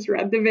one I just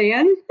read. The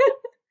Van.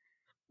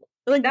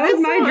 Like that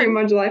was my dream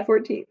on July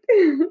 14th.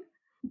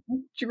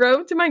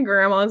 Drove to my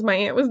grandma's. My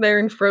aunt was there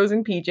in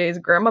frozen PJs.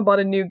 Grandma bought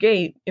a new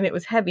gate, and it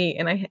was heavy,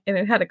 and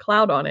it had a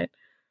cloud on it.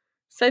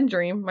 Said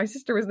dream. My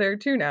sister was there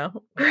too now.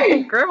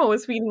 Grandma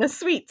was feeding us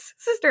sweets.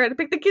 Sister had to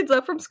pick the kids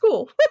up from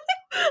school.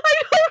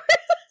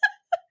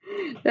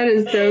 That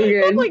is so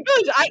good. Oh my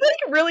gosh, I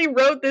like really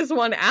wrote this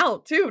one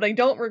out too, but I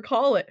don't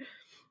recall it.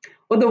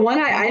 Well, the one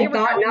I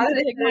thought, now that I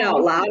said it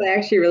out loud, I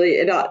actually really,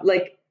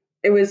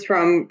 it was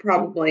from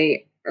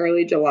probably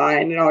early July,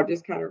 and it all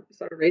just kind of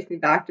started racing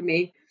back to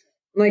me.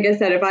 Like I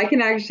said, if I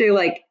can actually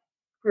like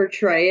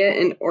portray it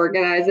and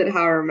organize it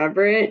how I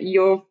remember it,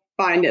 you'll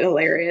find it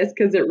hilarious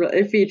because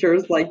it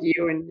features like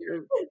you and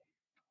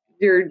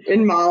your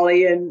and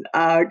Molly and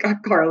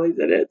Carly's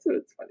in it, so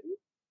it's funny.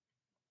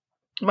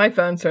 My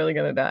phone's totally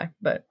gonna die,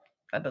 but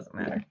that doesn't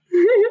matter.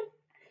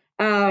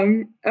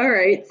 All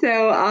right,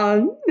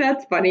 so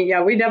that's funny.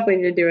 Yeah, we definitely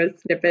need to do a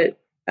snippet,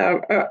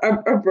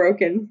 a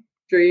broken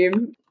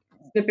dream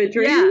snippet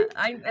dream,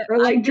 or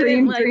like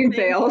dream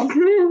fails.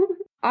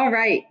 All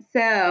right,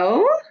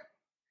 so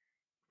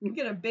you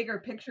get a bigger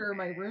picture of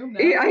my room now.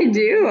 Yeah, I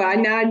do.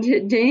 Now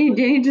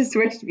Janie just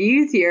switched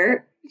views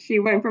here. She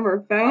went from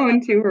her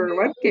phone to her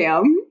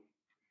webcam.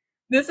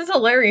 This is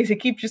hilarious. It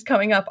keeps just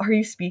coming up. Are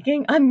you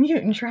speaking? Unmute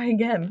and try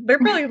again. They're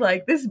probably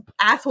like, this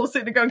asshole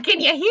sitting there going,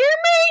 can you hear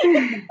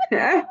me?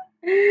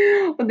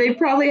 Well, they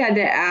probably had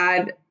to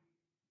add,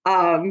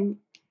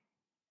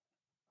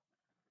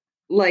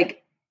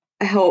 like,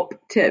 help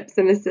tips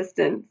and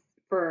assistance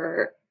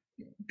for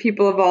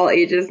people of all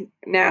ages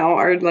now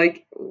are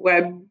like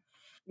web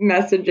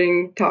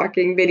messaging,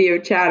 talking, video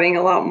chatting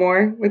a lot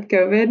more with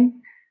COVID.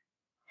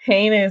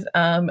 Hayne is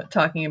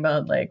talking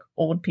about like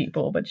old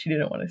people, but she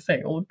didn't want to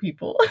say old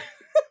people.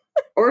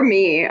 Or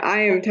me.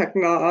 I'm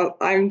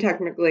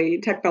technically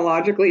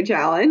technologically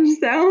challenged,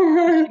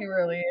 so she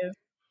really is.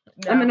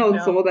 No, I'm an old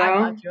soul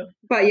though.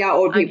 But yeah,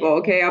 old people,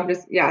 okay?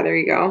 There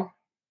you go.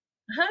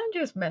 I'm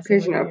just messing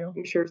with you.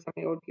 I'm sure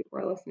some old people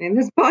are listening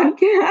to this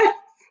podcast.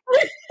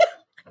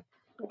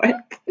 What?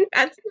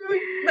 That's who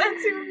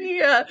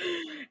we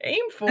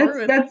aim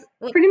for. That's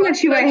pretty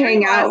much who I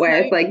hang out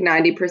with like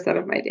 90%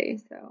 of my day.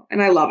 So,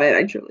 and I love it.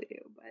 I truly do.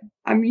 But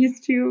I'm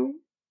used to.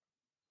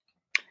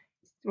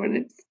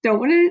 Don't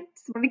want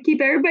to keep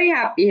everybody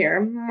happy here.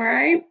 All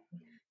right.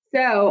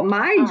 So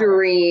my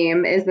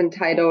dream is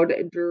entitled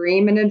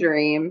 "Dream in a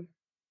Dream."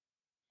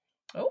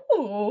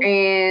 Oh,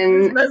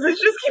 and this message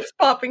just keeps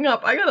popping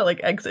up. I gotta like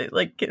exit.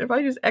 Like, if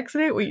I just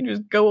exit it, will you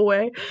just go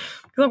away?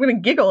 Because I'm gonna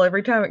giggle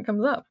every time it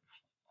comes up.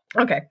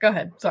 Okay, go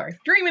ahead. Sorry.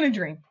 Dream in a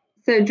dream.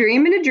 So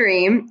dream in a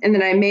dream, and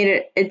then I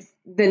made it's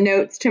the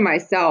notes to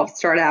myself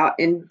start out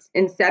in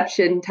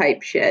Inception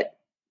type shit.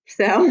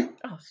 So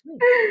oh,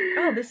 sweet.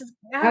 Oh, this is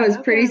I was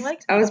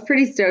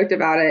pretty stoked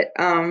about it.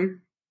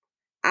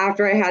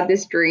 After I had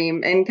this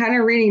dream and kind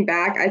of reading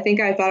back, I think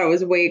I thought it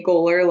was way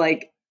cooler.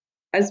 Like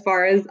as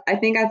far as I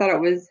think I thought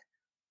it was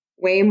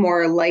way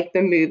more like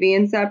the movie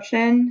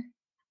Inception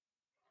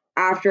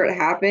after it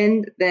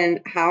happened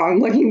than how I'm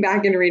looking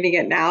back and reading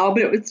it now,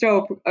 but it was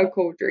still a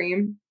cool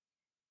dream.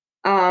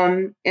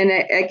 And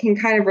I can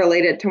kind of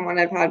relate it to one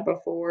I've had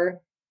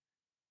before.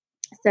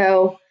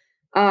 So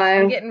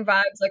I'm getting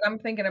vibes. Like I'm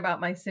thinking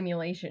about my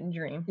simulation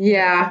dream.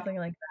 Yeah. Something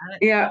like that.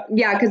 Yeah.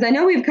 Yeah. Cause I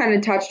know we've kind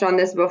of touched on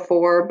this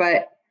before,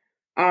 but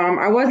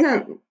I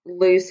wasn't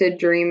lucid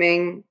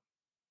dreaming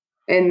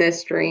in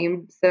this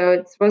dream. So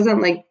it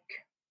wasn't like,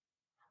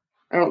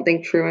 I don't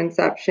think true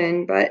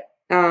Inception, but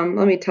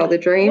let me tell the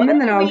dream and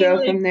then I'll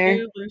go from there.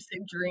 Do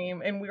lucid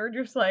dream, and we were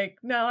just like,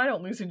 no, I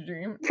don't lucid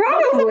dream.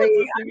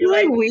 Probably.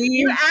 Like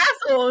you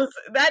assholes.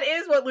 That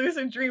is what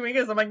lucid dreaming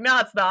is. I'm like, no,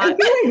 it's not. I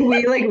feel like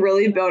we like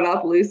really built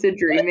up lucid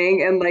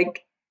dreaming, and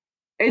like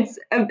it's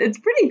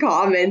pretty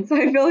common. So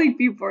I feel like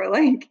people are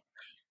like,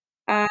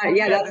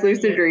 yeah, that's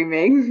lucid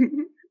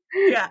dreaming.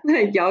 Yeah,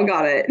 like y'all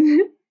got it.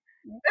 You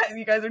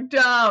guys are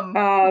dumb.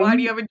 Why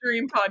do you have a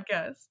dream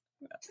podcast?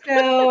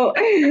 So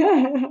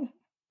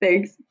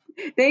thanks,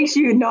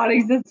 you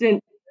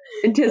non-existent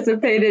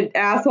anticipated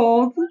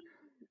assholes.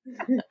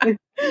 And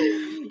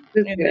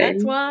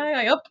that's why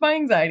I upped my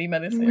anxiety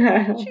medicine.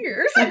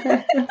 Cheers.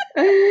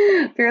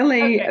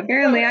 Apparently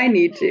I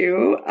need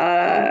to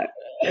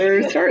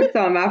or start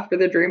some after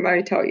the dream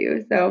I tell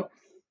you. So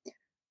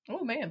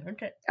oh man,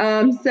 okay.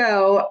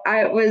 So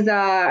I was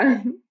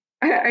I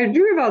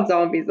drew about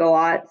zombies a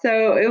lot.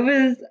 So it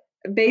was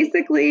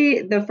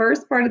basically the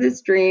first part of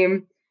this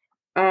dream.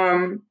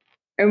 It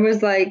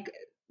was like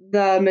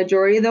the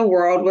majority of the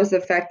world was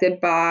affected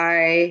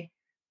by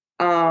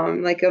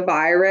like a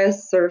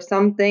virus or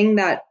something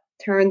that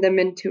turned them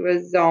into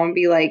a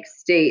zombie like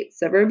state.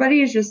 So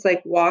everybody is just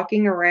like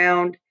walking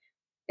around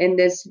in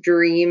this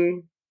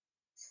dream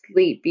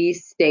sleepy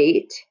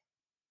state.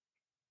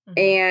 Mm-hmm.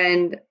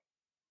 And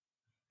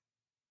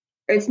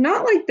it's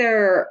not like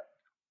they're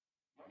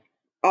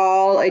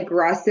all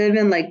aggressive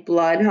and like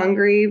blood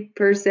hungry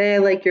per se,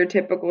 like your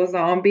typical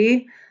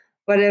zombie.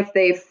 But if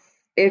they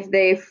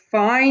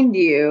find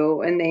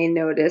you and they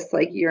notice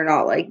like you're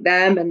not like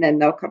them, and then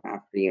they'll come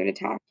after you and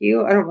attack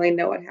you. I don't really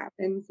know what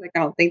happens. Like I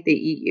don't think they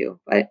eat you,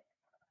 but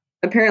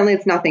apparently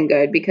it's nothing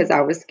good because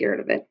I was scared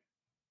of it.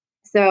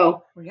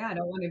 So well, yeah, I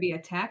don't want to be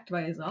attacked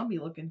by a zombie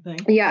looking thing.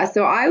 Yeah,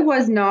 so I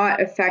was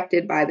not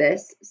affected by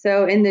this.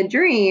 So in the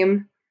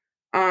dream,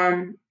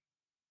 there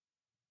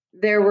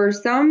were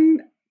some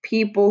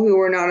people who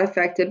were not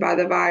affected by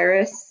the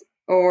virus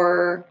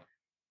or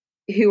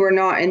who were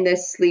not in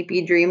this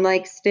sleepy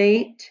dreamlike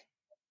state.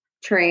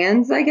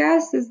 Trans, I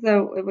guess, is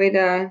the way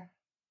to,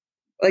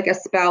 like a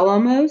spell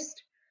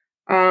almost.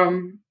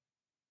 Oh,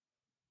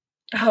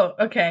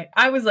 okay.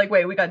 I was like,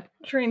 wait, we got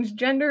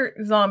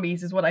transgender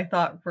zombies is what I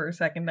thought for a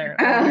second there.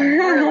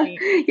 Really?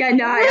 Yeah,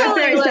 no,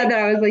 after I said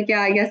that, I was like,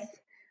 yeah, I guess,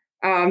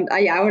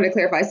 yeah, I want to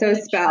clarify. So a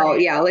spell,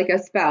 yeah, like a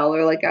spell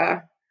or like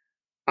a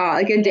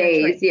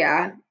daze,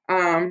 yeah.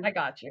 I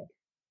got you.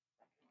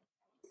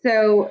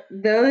 So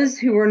those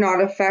who were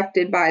not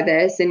affected by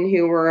this and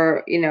who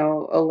were,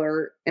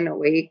 alert and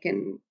awake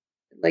and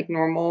like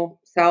normal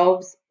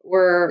selves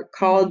were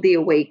called the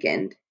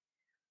awakened.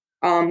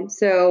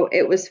 So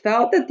it was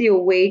felt that the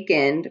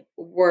awakened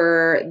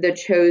were the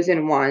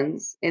chosen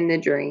ones in the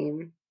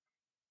dream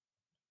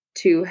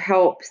to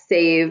help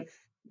save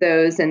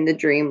those in the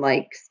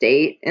dream-like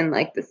state and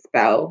like the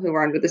spell who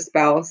were under the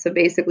spell. So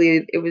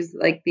basically it was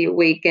like the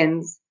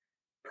awakened's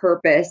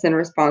purpose and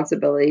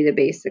responsibility to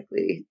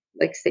basically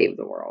like save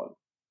the world.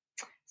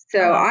 So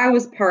I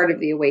was part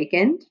of the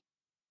awakened,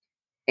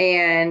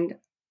 and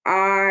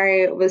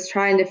I was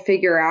trying to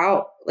figure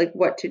out like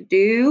what to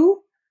do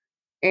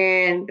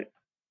and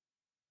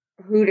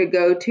who to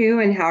go to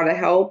and how to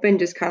help and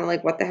just kind of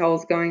like what the hell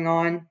is going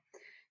on.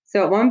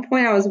 So at one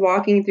point I was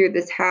walking through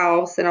this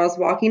house and I was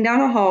walking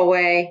down a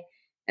hallway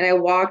and I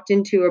walked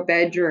into a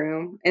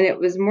bedroom, and it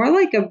was more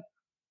like a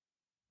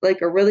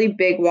really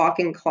big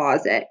walk-in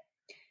closet.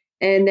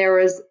 And there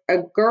was a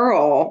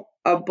girl,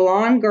 a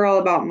blonde girl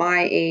about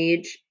my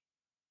age,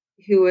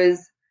 who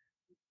was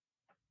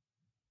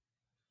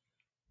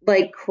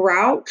like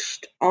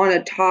crouched on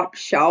a top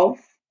shelf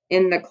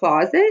in the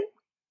closet.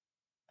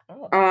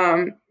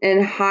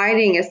 And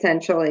hiding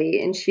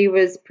essentially. And she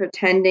was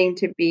pretending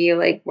to be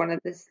like one of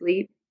the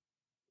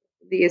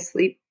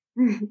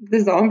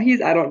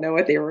zombies. I don't know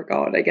what they were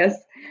called. I guess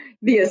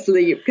the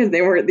asleep, because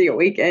they weren't the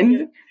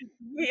awakened.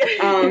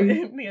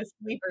 The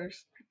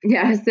sleepers.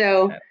 Yeah.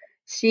 So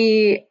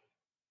she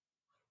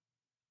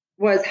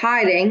was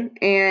hiding,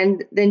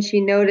 and then she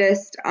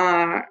noticed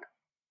that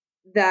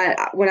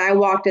when I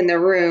walked in the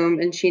room,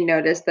 and she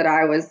noticed that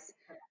I was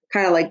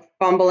kind of like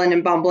fumbling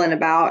and bumbling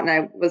about, and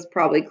I was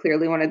probably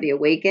clearly one of the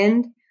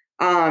awakened,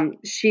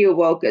 she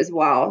awoke as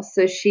well.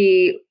 So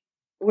she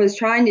was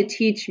trying to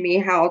teach me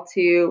how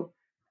to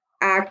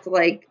act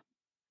like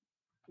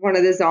one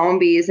of the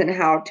zombies and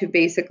how to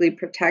basically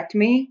protect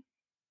me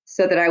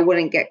so that I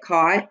wouldn't get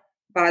caught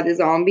by the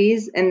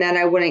zombies, and then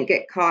I wouldn't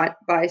get caught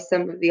by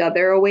some of the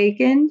other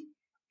awakened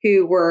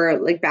who were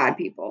like bad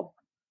people.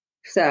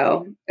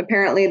 So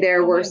apparently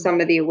there were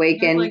some of the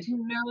awakened. There's like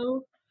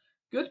no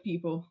good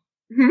people.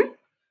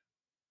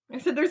 I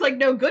said there's like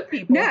no good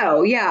people.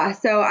 No, yeah.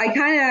 So I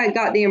kind of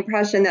got the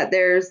impression that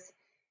there's,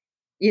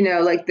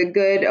 like the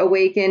good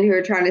awakened who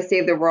are trying to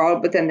save the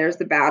world, but then there's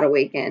the bad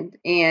awakened,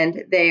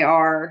 and they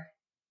are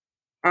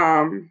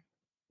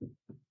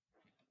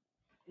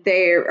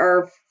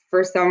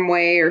for some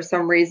way or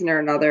some reason or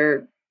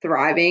another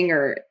thriving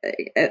or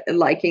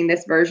liking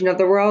this version of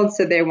the world.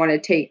 So they want to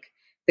take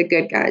the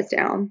good guys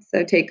down.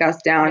 So take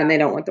us down, and they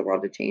don't want the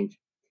world to change.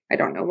 I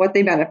don't know what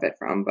they benefit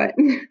from, but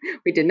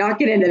we did not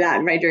get into that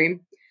in my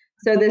dream.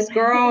 So this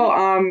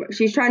girl,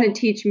 she's trying to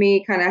teach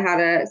me kind of how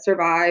to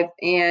survive.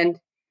 And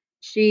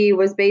she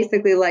was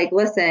basically like,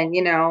 listen,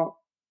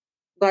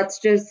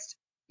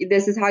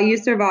 this is how you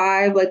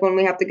survive. Like when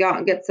we have to go out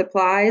and get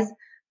supplies.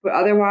 But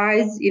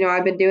otherwise,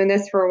 I've been doing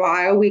this for a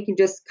while. We can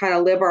just kind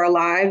of live our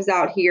lives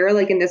out here,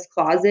 like in this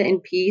closet in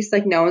peace.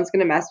 Like no one's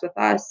going to mess with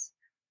us.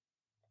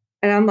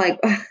 And I'm like,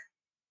 I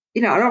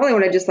don't really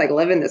want to just like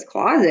live in this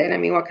closet. I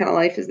mean, what kind of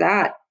life is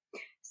that?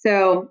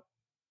 So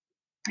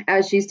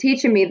as she's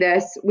teaching me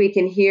this, we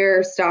can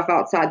hear stuff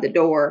outside the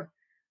door.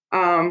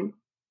 And,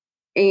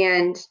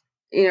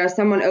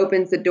 someone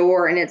opens the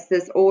door, and it's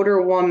this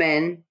older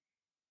woman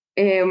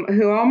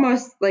who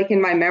almost, like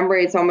in my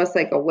memory, it's almost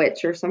like a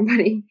witch or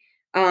somebody.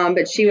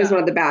 But she was one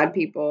of the bad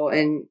people,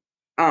 and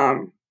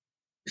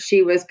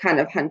she was kind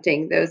of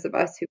hunting those of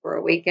us who were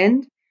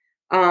awakened.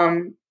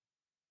 And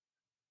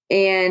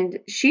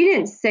she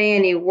didn't say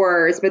any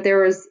words, but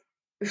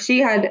she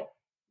had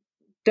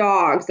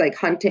dogs like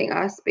hunting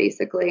us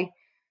basically.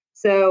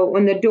 So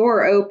when the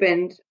door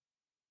opened,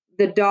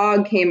 the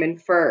dog came in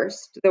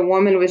first. The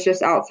woman was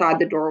just outside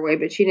the doorway,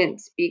 but she didn't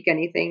speak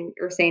anything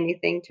or say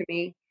anything to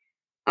me.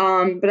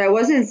 But I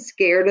wasn't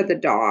scared of the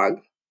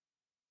dog.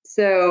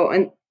 So,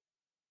 and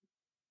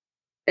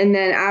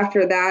then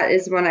after that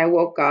is when I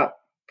woke up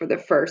for the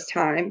first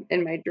time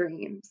in my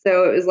dream.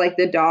 So it was like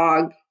the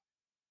dog,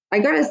 I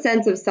got a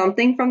sense of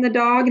something from the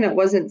dog, and it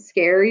wasn't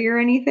scary or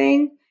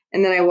anything.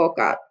 And then I woke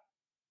up,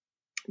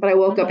 but I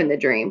woke up in the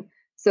dream.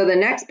 So the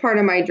next part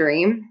of my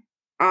dream,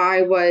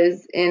 I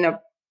was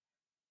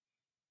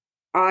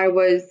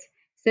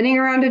sitting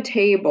around a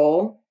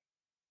table,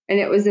 and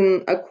it was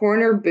in a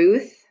corner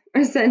booth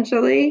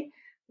essentially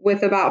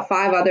with about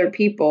 5 other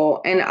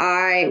people.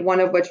 And one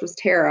of which was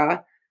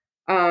Tara.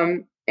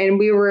 And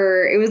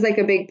it was like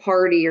a big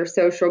party or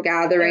social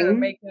gathering.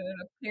 Making an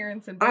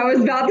appearance in I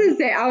was going to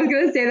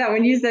say that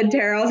when you said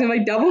Tara, I was going to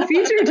like double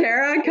feature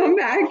Tara, come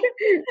back.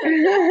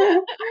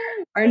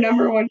 Our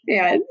number one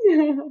fan.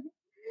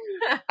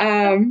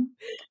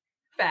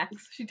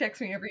 Facts. She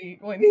texts me every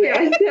Wednesday.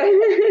 Yes.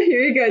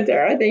 Here you go,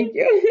 Tara. Thank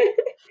you.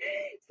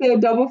 So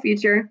double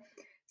feature.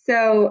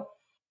 So,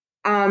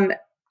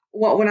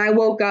 when I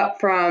woke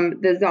up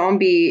from the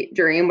zombie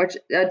dream, which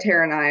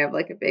Tara and I have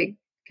like a big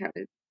kind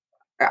of,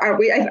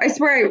 I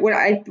swear when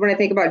I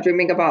think about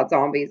dreaming about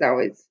zombies, I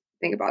always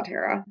think about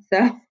Tara.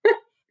 So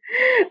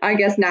I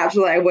guess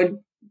naturally I would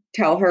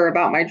tell her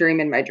about my dream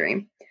in my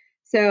dream.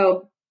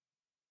 So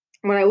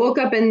when I woke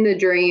up in the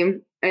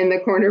dream in the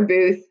corner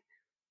booth,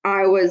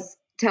 I was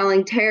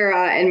telling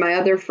Tara and my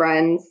other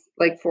friends,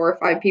 like 4 or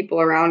 5 people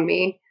around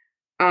me,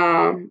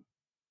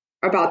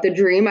 about the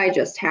dream I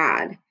just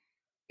had.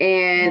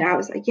 And I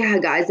was like, yeah,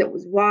 guys, it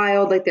was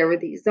wild. Like there were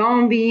these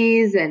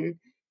zombies and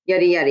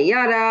yada, yada,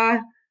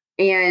 yada.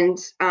 And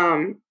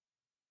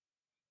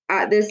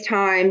at this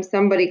time,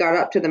 somebody got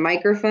up to the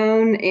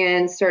microphone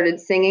and started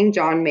singing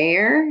John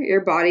Mayer,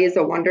 Your Body is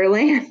a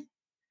Wonderland.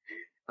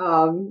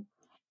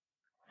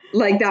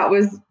 Like that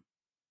was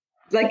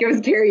like it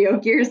was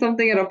karaoke or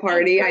something at a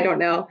party. I don't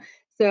know.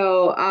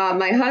 So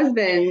my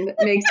husband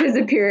makes his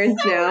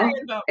appearance now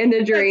in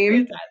the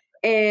dream.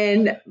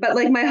 But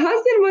like my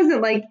husband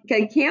wasn't like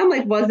Cam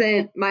like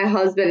wasn't my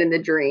husband in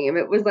the dream.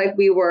 It was like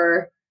we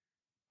were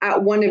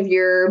at one of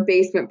your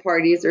basement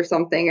parties or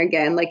something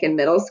again, like in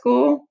middle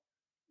school.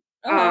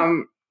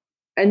 And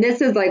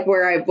this is like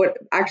where I would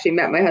actually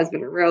met my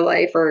husband in real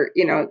life, or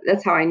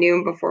that's how I knew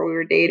him before we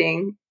were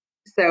dating.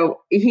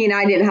 So he and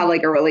I didn't have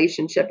like a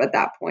relationship at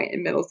that point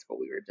in middle school.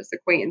 We were just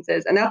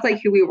acquaintances, and that's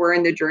like who we were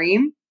in the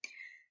dream.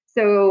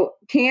 So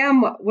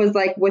Cam was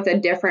like with a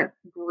different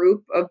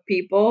group of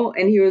people,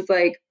 and he was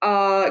like,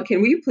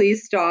 can we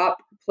please stop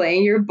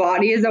playing Your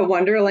Body is a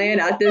Wonderland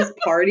at this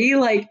party?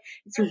 Like,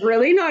 it's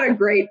really not a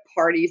great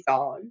party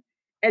song.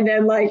 And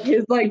then like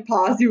his like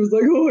posse was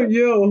like, oh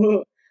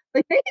yeah.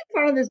 Like making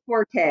fun of this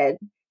poor kid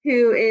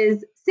who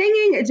is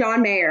singing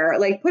John Mayer,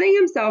 like putting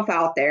himself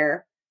out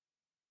there.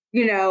 I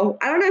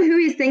don't know who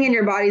he's singing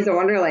Your Body's a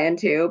Wonderland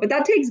to, but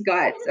that takes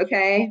guts,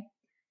 okay?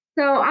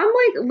 So I'm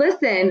like,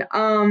 listen,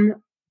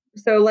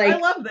 so like I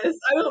love this.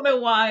 I don't know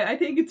why. I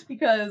think it's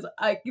because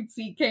I could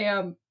see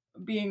Cam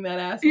being that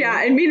asshole.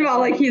 Yeah, and meanwhile,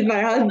 like, he's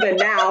my husband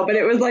now, but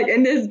it was like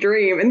in this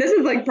dream, and this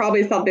is like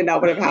probably something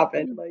that would have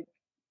happened like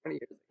 20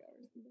 years ago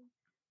or something.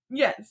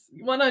 Yes,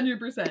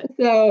 100%.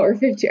 So, or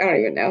 50, I don't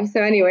even know.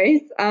 So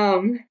anyways,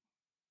 and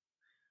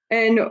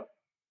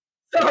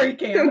sorry,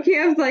 Cam. So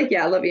Cam's like,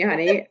 yeah, I love you,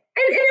 honey.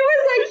 And it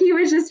was like he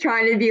was just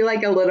trying to be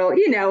like a little,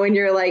 you know, when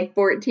you're like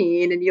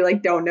 14 and you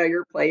like don't know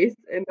your place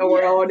in the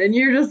world, and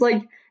you're just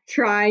like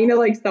trying to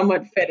like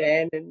somewhat fit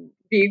in and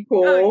be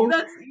cool.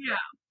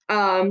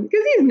 Because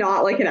he's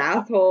not like an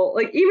asshole.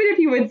 Like, even if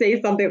he would say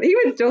something, he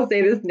would still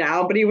say this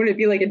now, but he wouldn't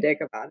be like a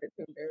dick about it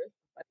to embarrass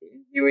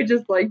somebody. He would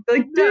just like,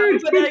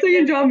 dude, quit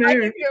saying John Mayer. I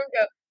can hear him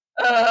go,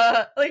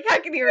 like, I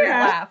can hear his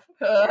laugh.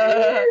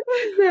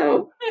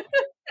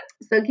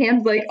 So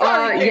Cam's like,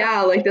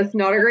 yeah, like, that's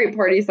not a great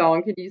party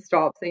song. Could you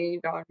stop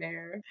singing John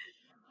Mayer?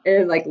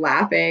 And like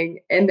laughing.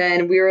 And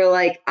then we were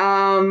like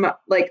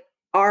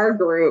our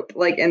group,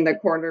 like in the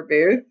corner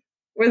booth,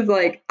 was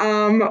like,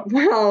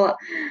 well,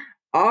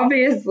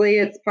 obviously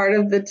it's part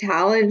of the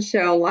talent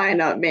show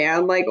lineup,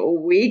 man. Like,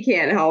 we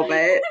can't help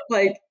it.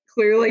 Like,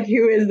 clearly,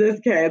 who is this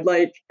kid?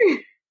 Like,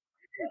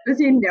 does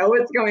he know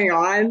what's going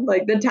on?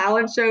 Like, the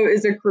talent show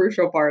is a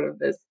crucial part of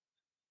this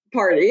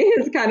party.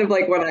 It's kind of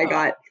like what I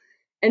got.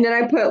 And then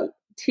I put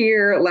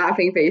tear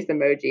laughing face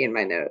emoji in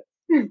my notes.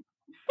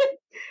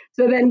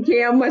 So then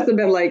Cam must have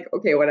been like,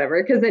 okay,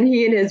 whatever. Because then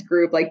he and his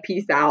group like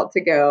peace out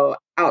to go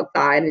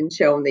outside and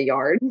show him the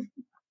yard.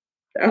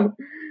 So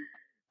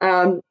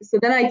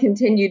then I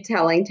continued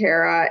telling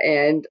Tara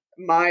and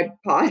my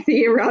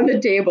posse around the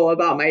table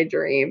about my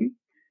dream.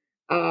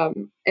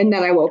 And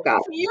then I woke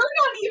up. So you're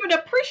not even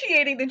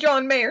appreciating the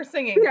John Mayer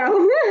singing.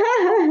 No.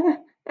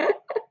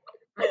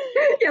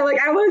 Yeah, like,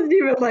 I wasn't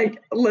even like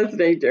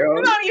listening to him.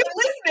 You're not even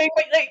listening,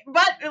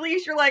 but at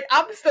least you're like,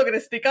 I'm still gonna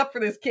stick up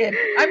for this kid.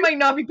 I might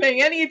not be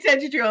paying any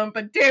attention to him,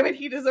 but damn it,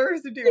 he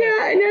deserves to do it.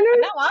 Yeah,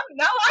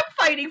 now I'm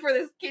fighting for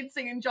this kid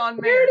singing John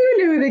Mayer. I don't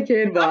even know who the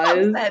kid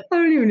was. I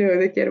don't even know who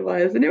the kid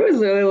was, and it was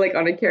literally like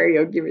on a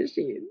karaoke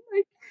machine.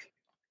 Like,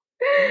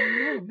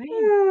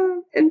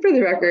 and for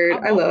the record,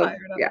 I love,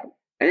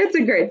 and it's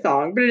a great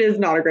song, but it is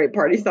not a great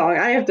party song.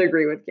 I have to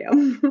agree with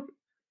Cam.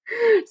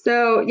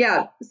 So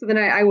then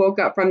I woke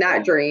up from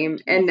that dream,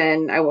 and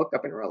then I woke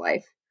up in real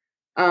life.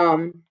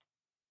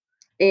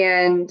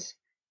 And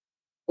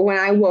when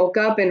I woke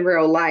up in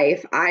real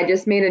life, I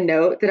just made a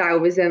note that I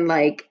was in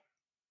like,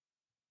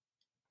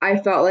 I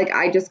felt like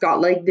I just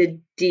got like the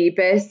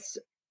deepest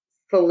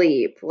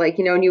sleep. Like,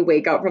 you know, when you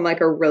wake up from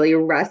like a really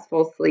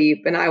restful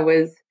sleep, and I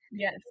was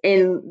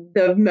in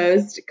the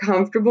most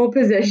comfortable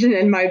position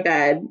in my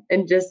bed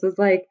and just was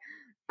like,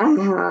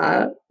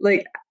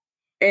 like,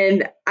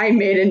 and I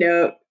made a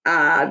note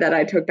that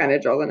I took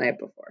Benadryl the night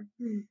before.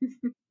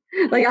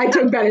 Like, I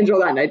took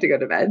Benadryl that night to go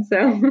to bed.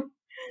 So,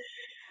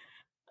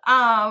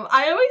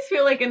 I always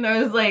feel like in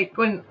those, like,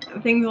 when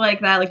things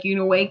like that, like,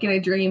 you awake in a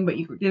dream, but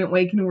you didn't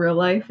wake in real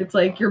life. It's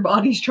like your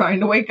body's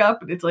trying to wake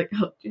up, and it's like,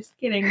 oh, just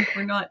kidding,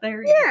 we're not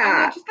there yet.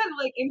 Yeah, it's just kind of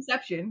like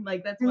Inception.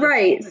 Like, that's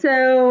right.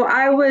 So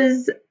I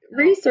was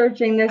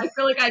researching this. I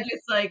feel like I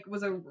just like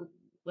was a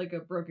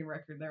broken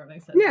record there when I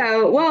said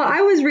no. Well,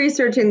 I was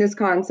researching this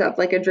concept,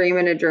 like a dream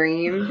in a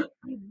dream,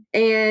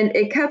 and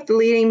it kept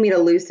leading me to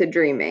lucid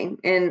dreaming.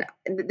 And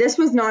this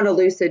was not a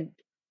lucid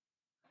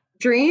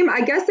dream.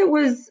 I guess it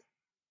was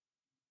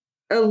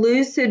a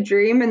lucid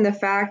dream in the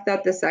fact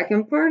that the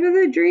second part of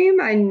the dream,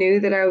 I knew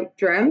that I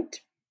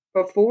dreamt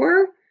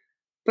before,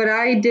 but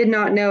I did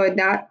not know in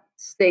that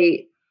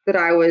state that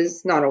I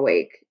was not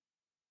awake.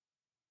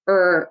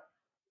 Or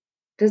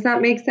does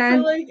that make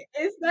sense? So, like,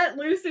 is that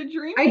lucid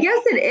dreaming? I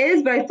guess it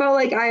is, but I felt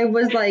like I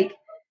was like,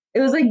 it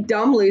was like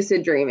dumb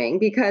lucid dreaming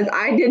because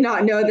I did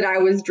not know that I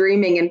was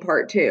dreaming in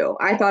part 2.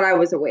 I thought I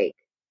was awake.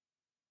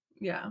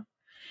 Yeah.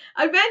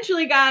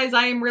 Eventually, guys,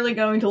 I am really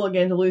going to look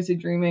into lucid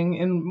dreaming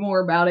and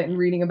more about it and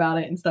reading about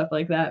it and stuff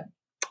like that.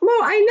 Well,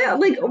 I know,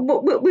 like,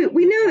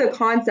 we know the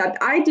concept.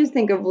 I just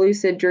think of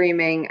lucid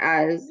dreaming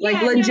as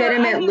like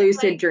legitimate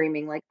lucid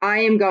dreaming. Like, I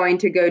am going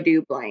to go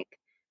do blank.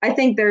 I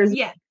think there's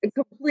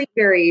complete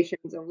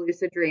variations of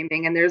lucid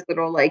dreaming, and there's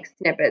little like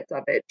snippets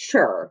of it.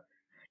 Sure.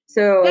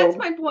 So that's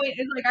my point.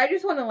 Is like I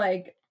just want to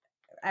like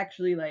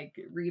actually like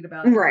read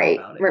about it.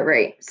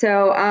 Right.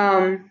 So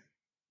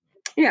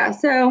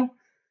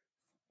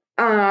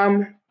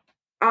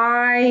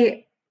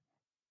I,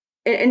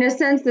 in a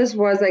sense, this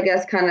was, I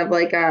guess, kind of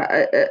like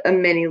a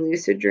mini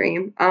lucid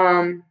dream.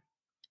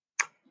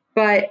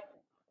 But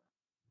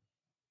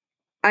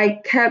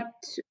I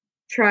kept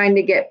trying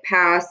to get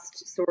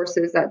past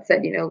sources that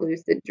said, you know,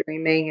 lucid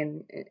dreaming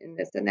and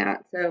this and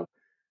that. So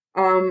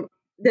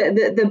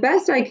the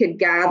best I could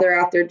gather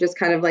after just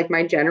kind of like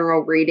my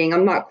general reading,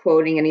 I'm not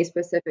quoting any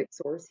specific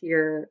source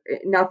here.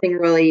 Nothing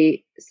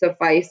really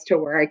sufficed to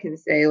where I can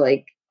say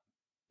like,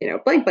 you know,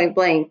 blank, blank,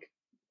 blank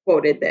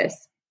quoted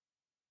this.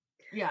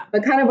 Yeah.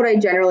 But kind of what I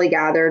generally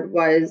gathered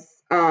was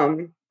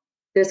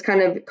this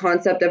kind of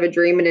concept of a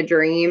dream in a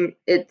dream.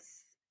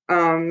 It's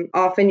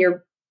often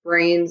your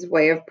brain's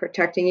way of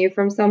protecting you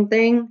from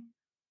something.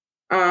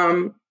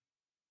 And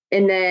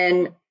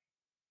then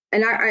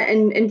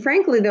and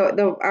frankly,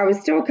 though, I was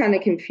still kind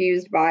of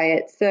confused by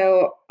it.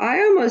 So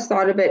I almost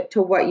thought of it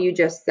to what you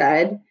just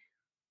said.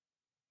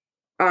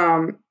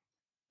 I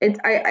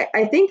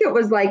think it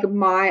was like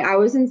I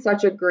was in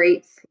such a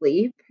great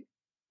sleep.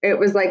 It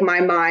was like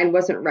my mind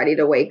wasn't ready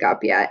to wake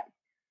up yet.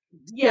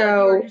 Yeah, so,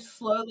 you were just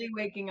slowly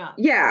waking up.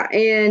 Yeah,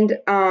 and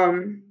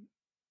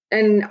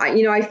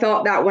I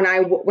felt that when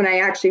I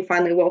actually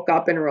finally woke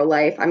up in real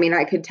life. I mean,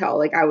 I could tell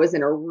like I was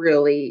in a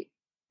really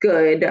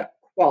good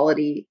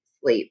quality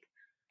sleep.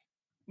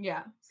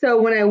 Yeah.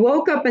 So when I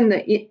woke up from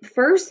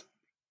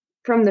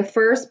the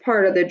first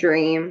part of the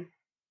dream,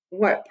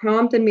 what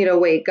prompted me to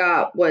wake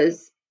up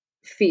was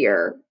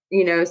fear.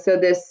 So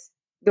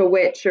the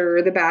witch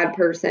or the bad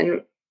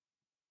person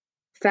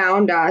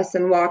found us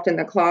and walked in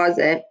the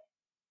closet.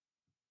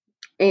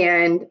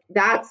 And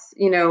that's,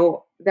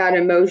 that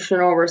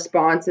emotional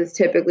response is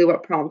typically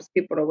what prompts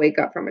people to wake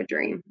up from a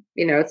dream.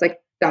 It's like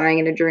dying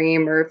in a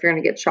dream, or if you're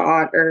going to get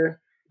shot, or,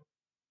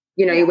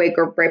 you wake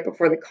up right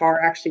before the car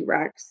actually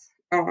wrecks.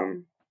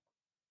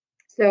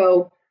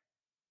 So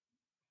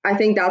I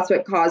think that's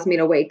what caused me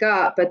to wake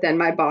up. But then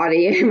my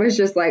body was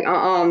just like,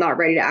 I'm not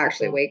ready to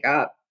actually wake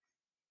up.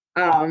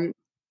 And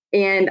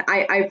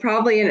I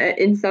probably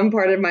in some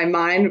part of my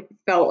mind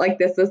felt like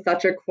this was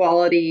such a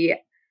quality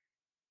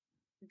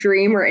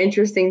dream or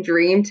interesting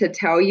dream to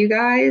tell you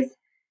guys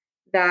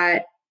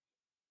that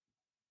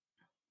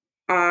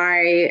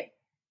I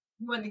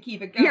wanted to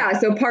keep it going. Yeah,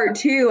 so part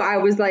 2, I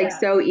was like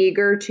so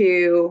eager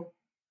to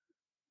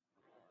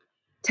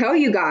tell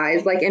you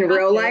guys, like in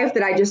real life,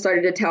 that I just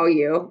started to tell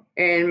you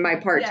in my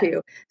part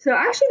 2. So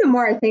actually, the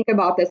more I think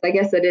about this, I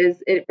guess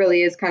it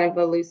really is kind of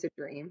a lucid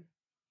dream.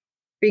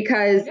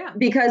 Because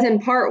in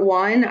part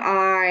 1,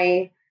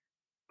 I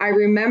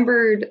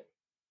remembered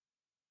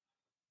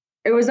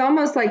it was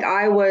almost like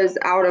I was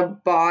out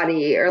of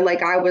body, or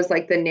like I was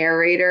like the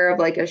narrator of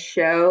like a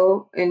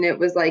show, and it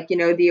was like,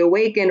 the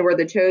awakened were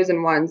the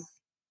chosen ones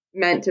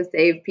meant to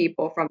save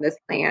people from this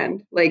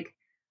land. Like,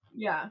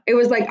 it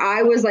was like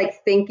I was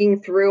like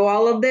thinking through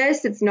all of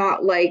this. It's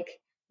not like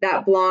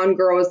that blonde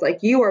girl was like,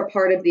 you are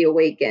part of the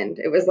awakened.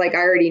 It was like I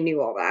already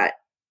knew all that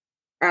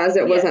as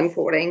it was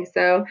unfolding.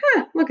 So,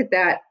 look at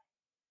that.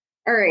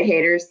 All right,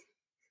 haters.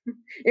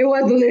 It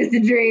was a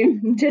lucid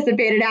dream.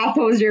 Anticipated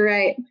assholes, you're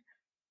right.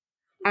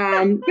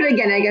 But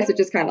again, I guess it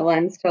just kind of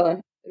lends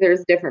to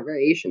there's different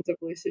variations of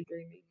lucid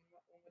dreaming and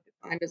what one would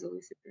define as a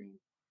lucid dream.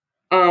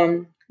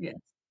 Yes.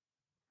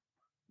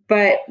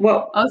 But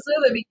what also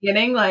the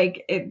beginning,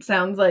 like it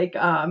sounds like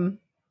I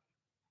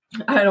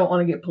don't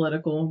want to get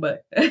political,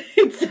 but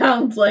it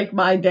sounds like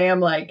my damn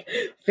like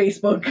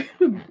Facebook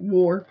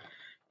war.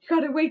 You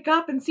gotta wake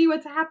up and see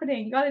what's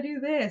happening. You gotta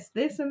do this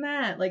and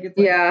that. Like it's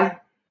like, yeah.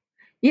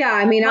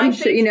 I mean, I'm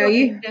sure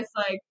you just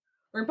like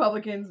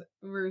Republicans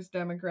versus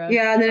Democrats.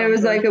 Yeah, and then it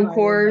was like, of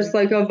course,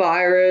 like a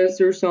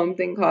virus or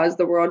something caused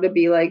the world to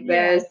be like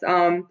this.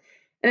 And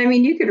I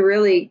mean, you could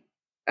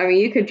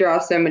draw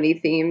so many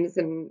themes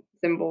and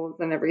symbols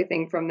and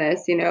everything from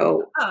this.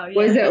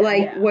 Was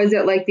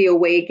it like the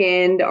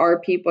awakened are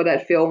people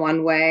that feel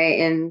one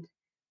way, and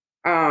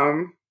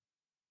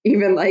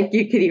even like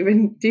you could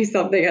even do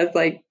something as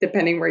like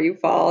depending where you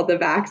fall, the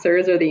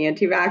vaxxers or the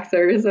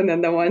anti-vaxxers, and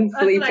then the ones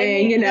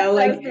sleeping.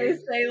 Like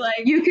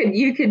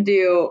you could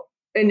do.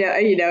 And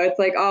it's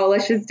like, oh,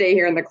 let's just stay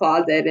here in the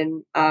closet,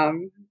 and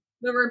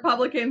the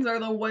Republicans are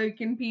the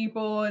awakened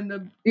people, and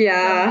the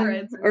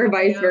Democrats or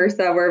vice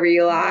versa, wherever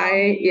you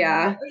lie.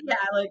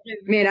 Like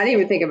man, I didn't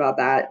even think about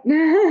that.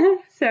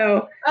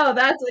 So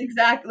that's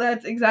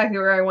exactly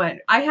where I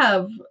went. I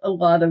have a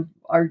lot of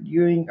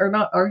arguing or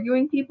not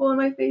arguing people on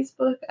my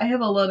Facebook. I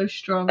have a lot of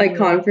strong like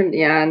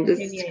and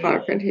just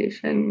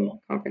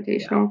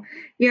confrontational.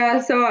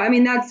 Yeah, so I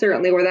mean that's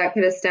certainly where that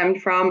could have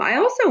stemmed from. I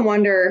also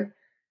wonder.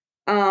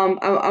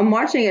 I'm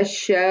watching a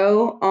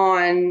show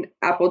on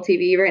Apple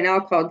TV right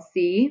now called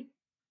SEE,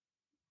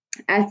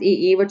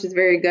 SEE, which is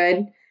very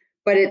good,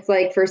 but it's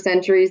like for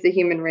centuries the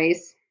human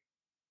race.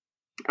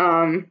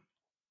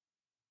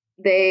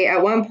 They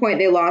at one point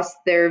they lost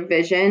their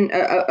vision.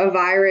 A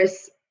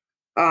virus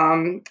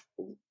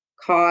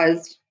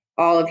caused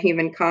all of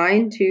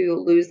humankind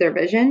to lose their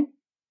vision.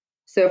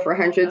 So for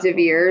hundreds of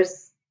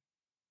years,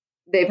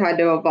 they've had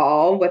to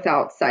evolve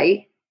without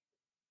sight.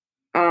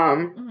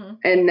 And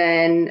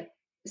then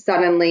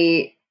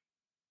suddenly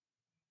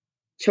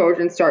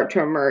children start to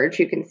emerge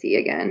who can see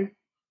again.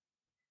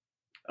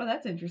 Oh,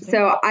 that's interesting.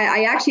 So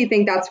I actually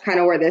think that's kind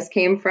of where this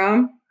came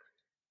from.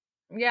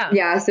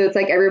 Yeah. So it's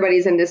like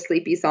everybody's in this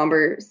sleepy,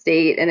 somber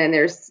state, and then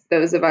there's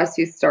those of us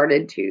who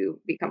started to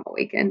become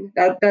awakened.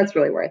 That's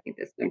really where I think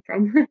this stemmed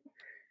from.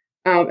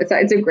 It's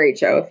a great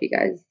show if you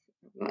guys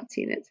have not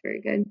seen it. It's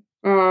very good.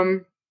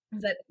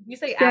 Is that you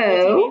say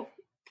Apple TV?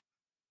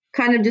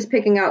 Kind of just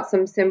picking out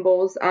some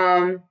symbols.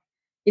 I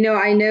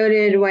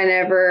noted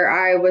whenever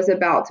I was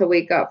about to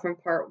wake up from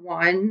part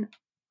 1,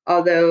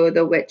 although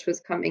the witch was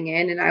coming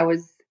in and I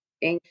was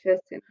anxious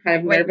and kind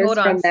of nervous hold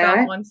on, from that.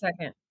 Stop 1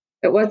 second.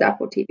 It was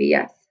Apple TV,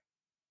 yes.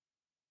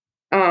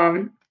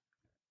 When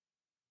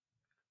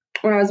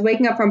I was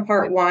waking up from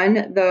part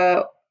 1,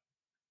 the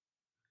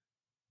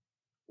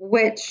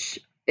which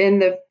in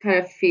the kind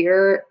of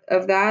fear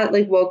of that,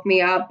 like woke me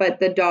up. But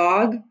the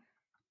dog,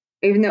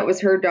 even though it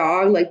was her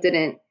dog, like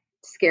didn't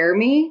scare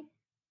me.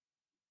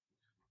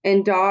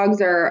 And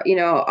dogs are,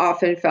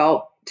 often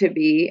felt to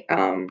be,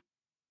 I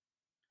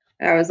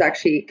was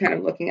actually kind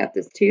of looking at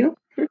this too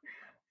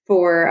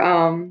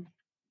for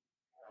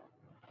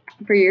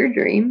your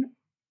dream.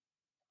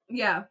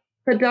 Yeah.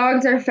 The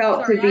dogs are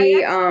felt to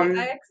be, I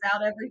X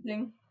out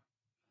everything.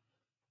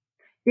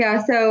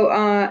 Yeah,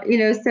 so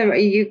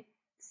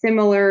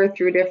similar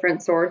through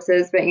different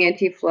sources, but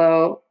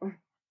Anti-Flow,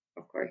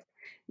 of course,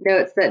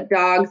 notes that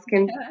dogs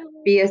can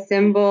be a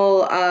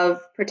symbol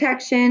of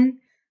protection,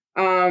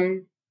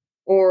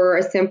 or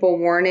a simple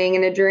warning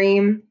in a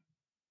dream.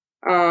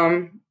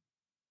 Some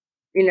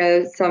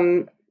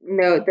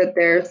note that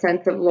their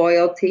sense of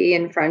loyalty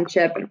and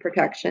friendship and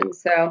protection.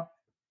 So,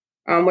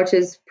 which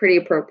is pretty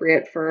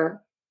appropriate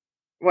for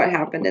what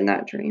happened in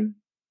that dream.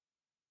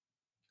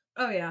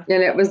 Oh yeah.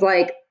 And it was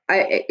like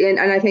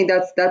I think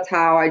that's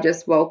how I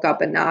just woke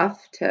up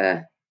enough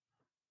to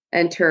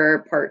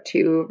enter part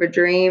 2 of a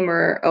dream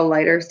or a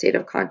lighter state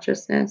of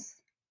consciousness.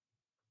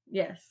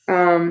 Yes.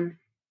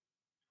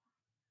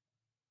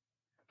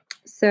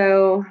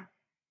 So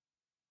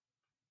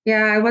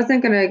yeah, I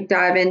wasn't going to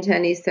dive into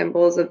any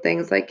symbols of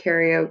things like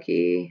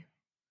karaoke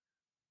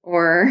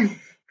or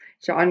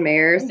John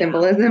Mayer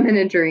symbolism in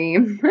a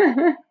dream.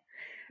 What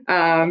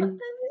does it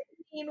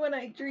mean when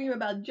I dream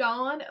about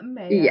John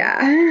Mayer?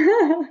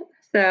 Yeah.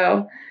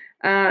 So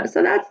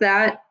that's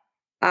that.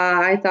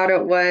 I thought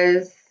it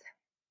was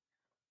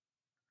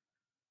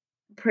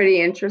a pretty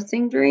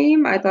interesting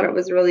dream. I thought it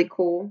was really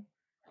cool.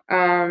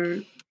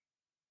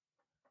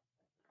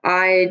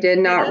 I did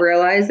not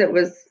realize it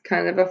was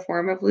kind of a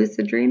form of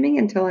lucid dreaming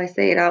until I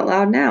say it out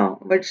loud now,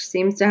 which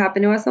seems to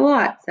happen to us a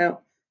lot. So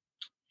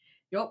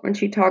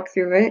once you talk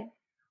through it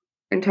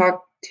and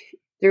talk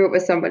through it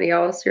with somebody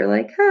else, you're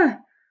like,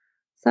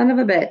 son of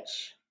a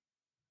bitch.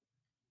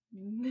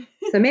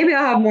 So maybe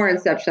I'll have more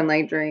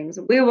Inception-like dreams.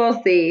 We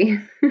will see.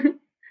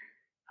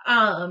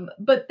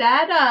 But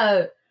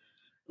that,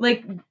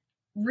 like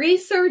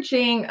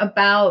researching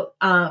about,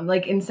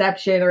 like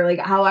Inception, or like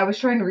how I was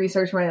trying to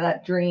research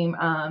that dream,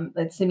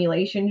 that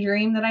simulation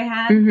dream that I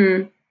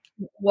had,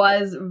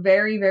 was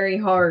very, very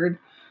hard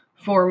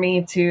for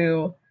me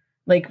to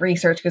like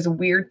research, because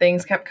weird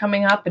things kept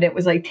coming up, and it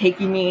was like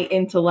taking me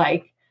into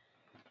like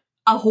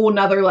a whole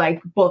nother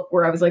like book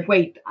where I was like,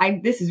 wait,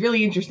 this is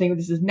really interesting.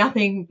 This is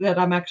nothing that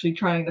I'm actually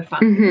trying to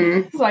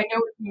find. So I know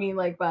what you mean,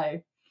 like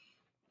by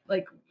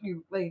like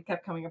you like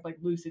kept coming up like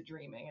lucid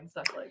dreaming and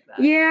stuff like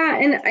that. Yeah,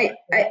 and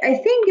I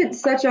think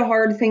it's such a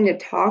hard thing to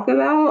talk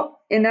about,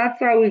 and that's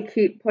why we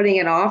keep putting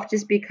it off,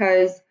 just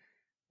because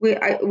we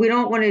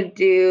don't want to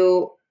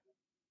do,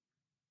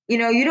 you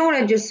don't want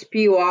to just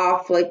spew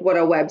off like what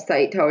a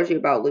website tells you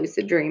about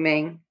lucid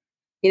dreaming.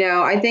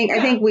 I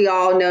think we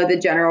all know the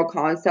general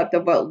concept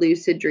of what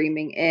lucid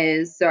dreaming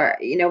is. So,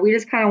 we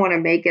just kind of want to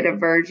make it a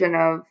version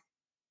of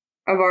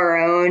our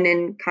own,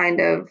 and kind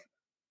of,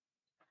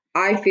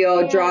 I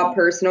feel, draw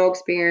personal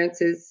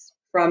experiences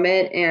from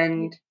it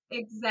and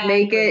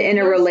make it in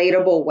a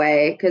relatable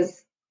way.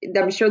 Because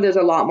I'm sure there's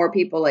a lot more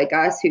people like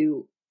us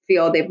who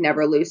feel they've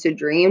never lucid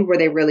dreamed, where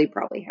they really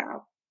probably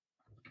have.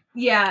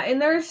 Yeah,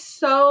 and there's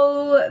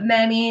so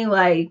many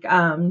like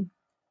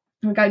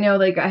I know,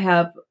 like I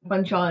have a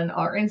bunch on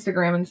our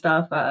Instagram and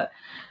stuff,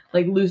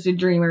 like lucid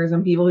dreamers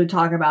and people who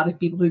talk about it,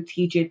 people who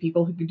teach it,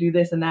 people who can do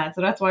this and that.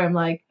 So that's why I'm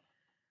like,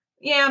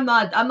 yeah, I'm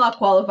not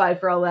qualified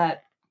for all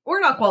that. We're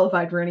not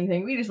qualified for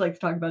anything. We just like to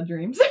talk about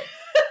dreams.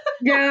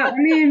 Yeah, I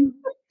mean,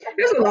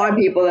 there's a lot of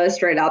people that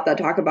straight out that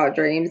talk about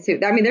dreams too.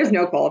 I mean, there's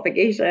no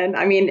qualification.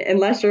 I mean,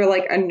 unless you're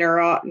like a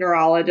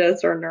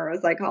neurologist or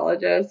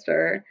neuropsychologist,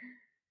 or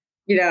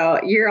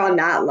you're on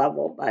that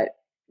level. But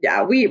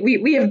yeah, we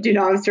do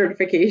not have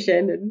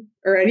certification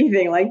or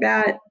anything like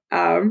that.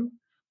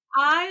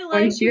 I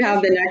like once you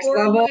have the next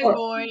level, my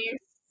voice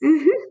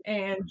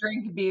and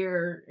drink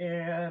beer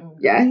and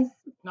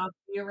not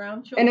be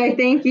around children. And I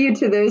thank you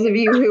to those of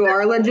you who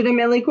are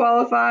legitimately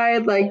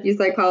qualified, like you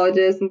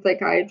psychologists and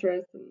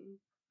psychiatrists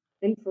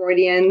and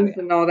Freudians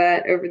and all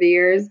that over the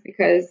years,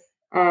 because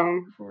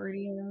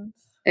Freudians.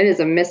 It is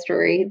a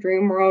mystery.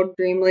 Dream world,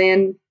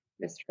 dreamland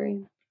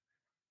mystery.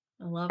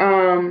 I love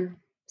it.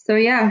 So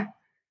yeah.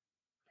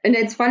 And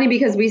it's funny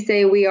because we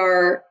say we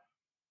are,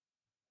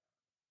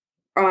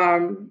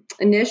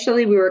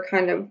 initially we were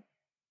kind of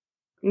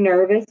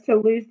nervous to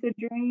lucid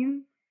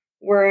dream,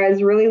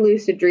 whereas really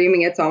lucid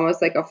dreaming, it's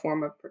almost like a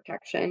form of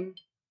protection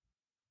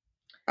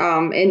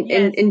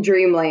in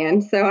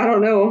dreamland. So I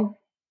don't know,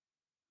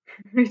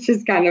 it's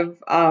just kind of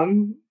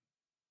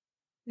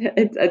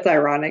it's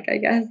ironic, I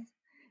guess.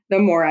 The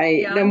more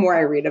I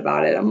read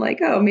about it, I'm like,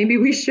 oh, maybe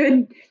we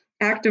should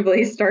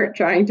actively start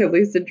trying to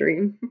lucid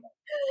dream.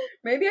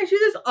 Maybe I do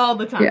this all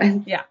the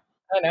time. Yeah,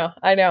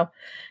 I know.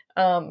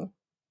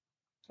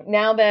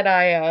 Now that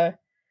I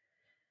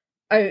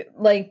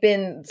like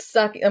been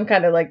stuck, I'm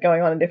kind of like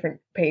going on a different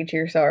page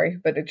here, sorry,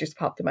 but it just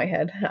popped in my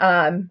head.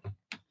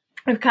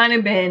 I've kind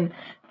of been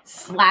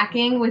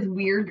slacking with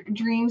weird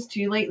dreams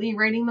too lately,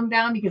 writing them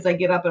down because I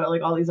get up at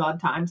like all these odd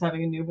times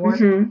having a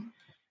newborn.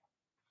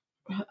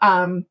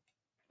 So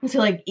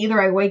like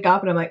either I wake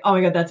up and I'm like, oh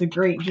my God, that's a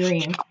great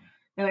dream.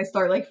 And I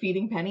start like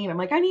feeding Penny and I'm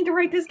like, I need to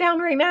write this down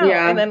right now.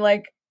 Yeah. And then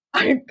like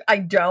I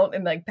don't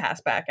and like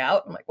pass back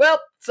out. I'm like, well,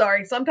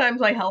 sorry.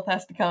 Sometimes my health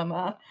has to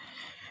come.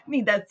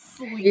 Need that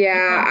sleep.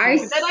 Yeah,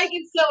 but then I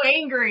get so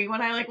angry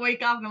when I like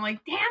wake up and I'm like,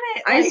 damn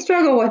it. Like, I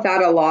struggle with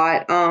that a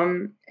lot.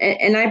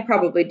 And I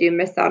probably do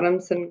miss out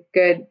on some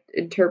good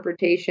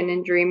interpretation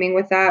and dreaming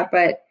with that.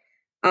 But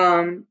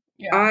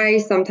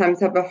I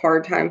sometimes have a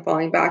hard time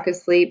falling back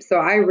asleep. So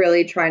I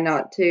really try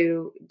not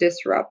to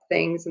disrupt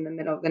things in the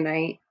middle of the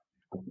night.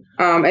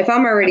 If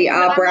I'm already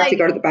up or I have to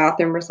go to the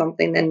bathroom or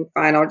something, then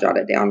fine, I'll jot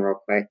it down real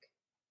quick.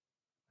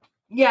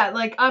 Yeah,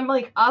 like I'm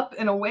like up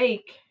and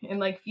awake and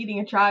like feeding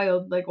a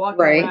child, like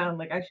walking around,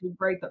 like I should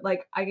write that.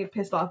 Like I get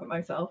pissed off at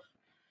myself.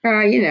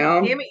 You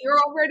know. Damn it, you're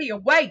already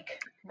awake.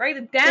 Write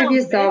it down. Give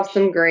yourself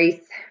some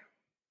grace.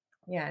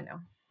 Yeah, I know.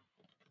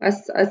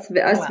 Us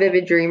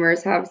vivid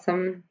dreamers have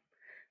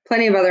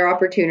plenty of other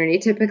opportunity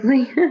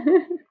typically.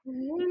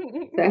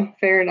 So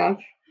fair enough.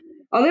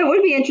 Although it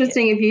would be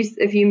interesting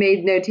if you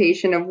made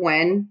notation of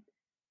when.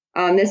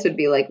 This would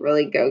be like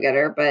really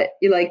go-getter, but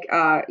you like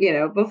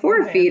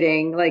before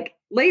feeding, like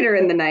later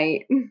in the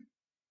night. And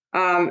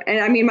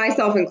I mean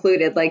myself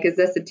included, like is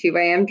this a 2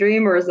 a.m.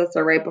 dream or is this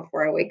a right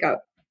before I wake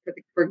up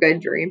for good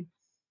dream?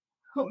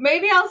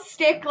 Maybe I'll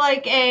stick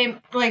like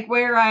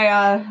where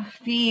I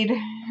feed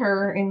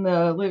her in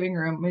the living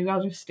room. Maybe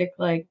I'll just stick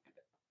like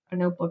a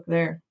notebook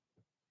there.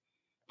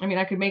 I mean,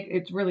 I could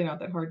it's really not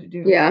that hard to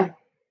do. Yeah.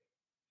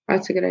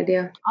 That's a good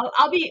idea.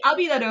 I'll be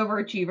that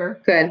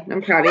overachiever. Good.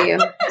 I'm proud of you.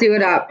 Do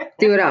it up,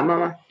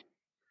 Mama.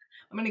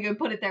 I'm gonna go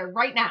put it there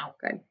right now.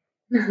 Good.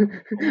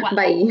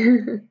 Bye.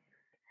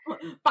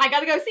 Bye.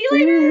 Gotta go. See you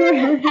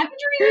later. Happy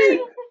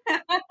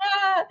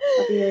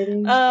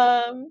dreaming.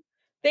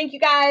 Thank you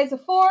guys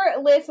for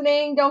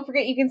listening. Don't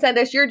forget you can send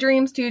us your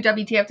dreams to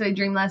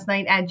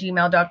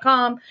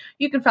WTFDidIDreamLastNight@gmail.com.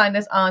 You can find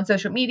us on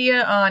social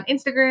media on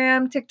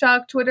Instagram,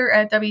 TikTok, Twitter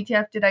at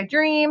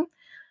WTFDidIDream.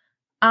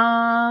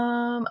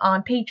 On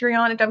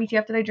Patreon at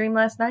WTF Did I Dream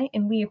Last Night,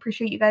 and we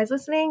appreciate you guys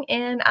listening,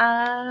 and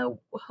I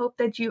hope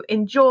that you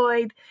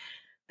enjoyed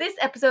this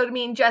episode of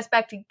me and Jess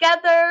back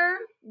together.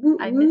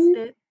 I missed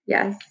it.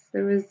 Yes, it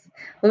was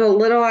a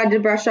little I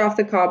did brush off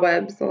the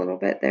cobwebs a little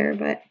bit there,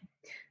 but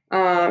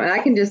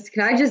and can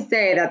I just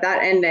say that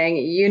ending,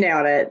 you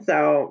nailed it,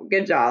 so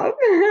good job.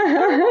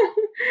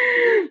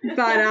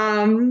 But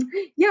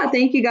yeah,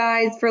 thank you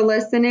guys for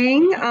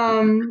listening,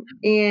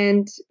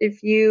 and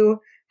if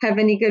you have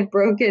any good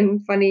broken,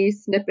 funny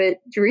snippet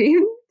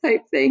dream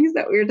type things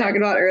that we were talking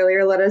about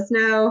earlier, let us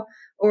know.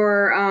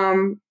 Or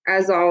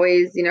as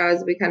always,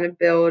 as we kind of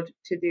build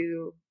to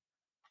do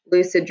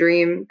lucid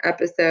dream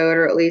episode,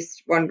 or at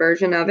least one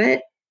version of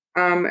it,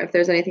 if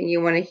there's anything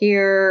you want to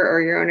hear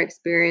or your own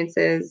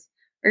experiences,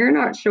 or you're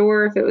not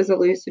sure if it was a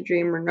lucid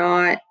dream or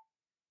not,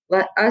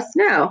 let us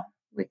know.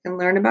 We can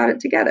learn about it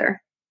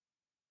together.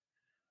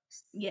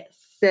 Yes.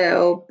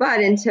 So,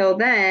 but until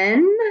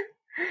then,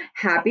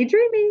 happy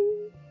dreaming.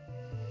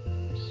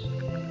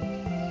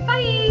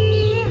 Bye.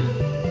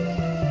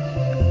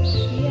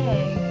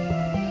 Yay.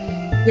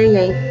 Yay,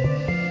 yay.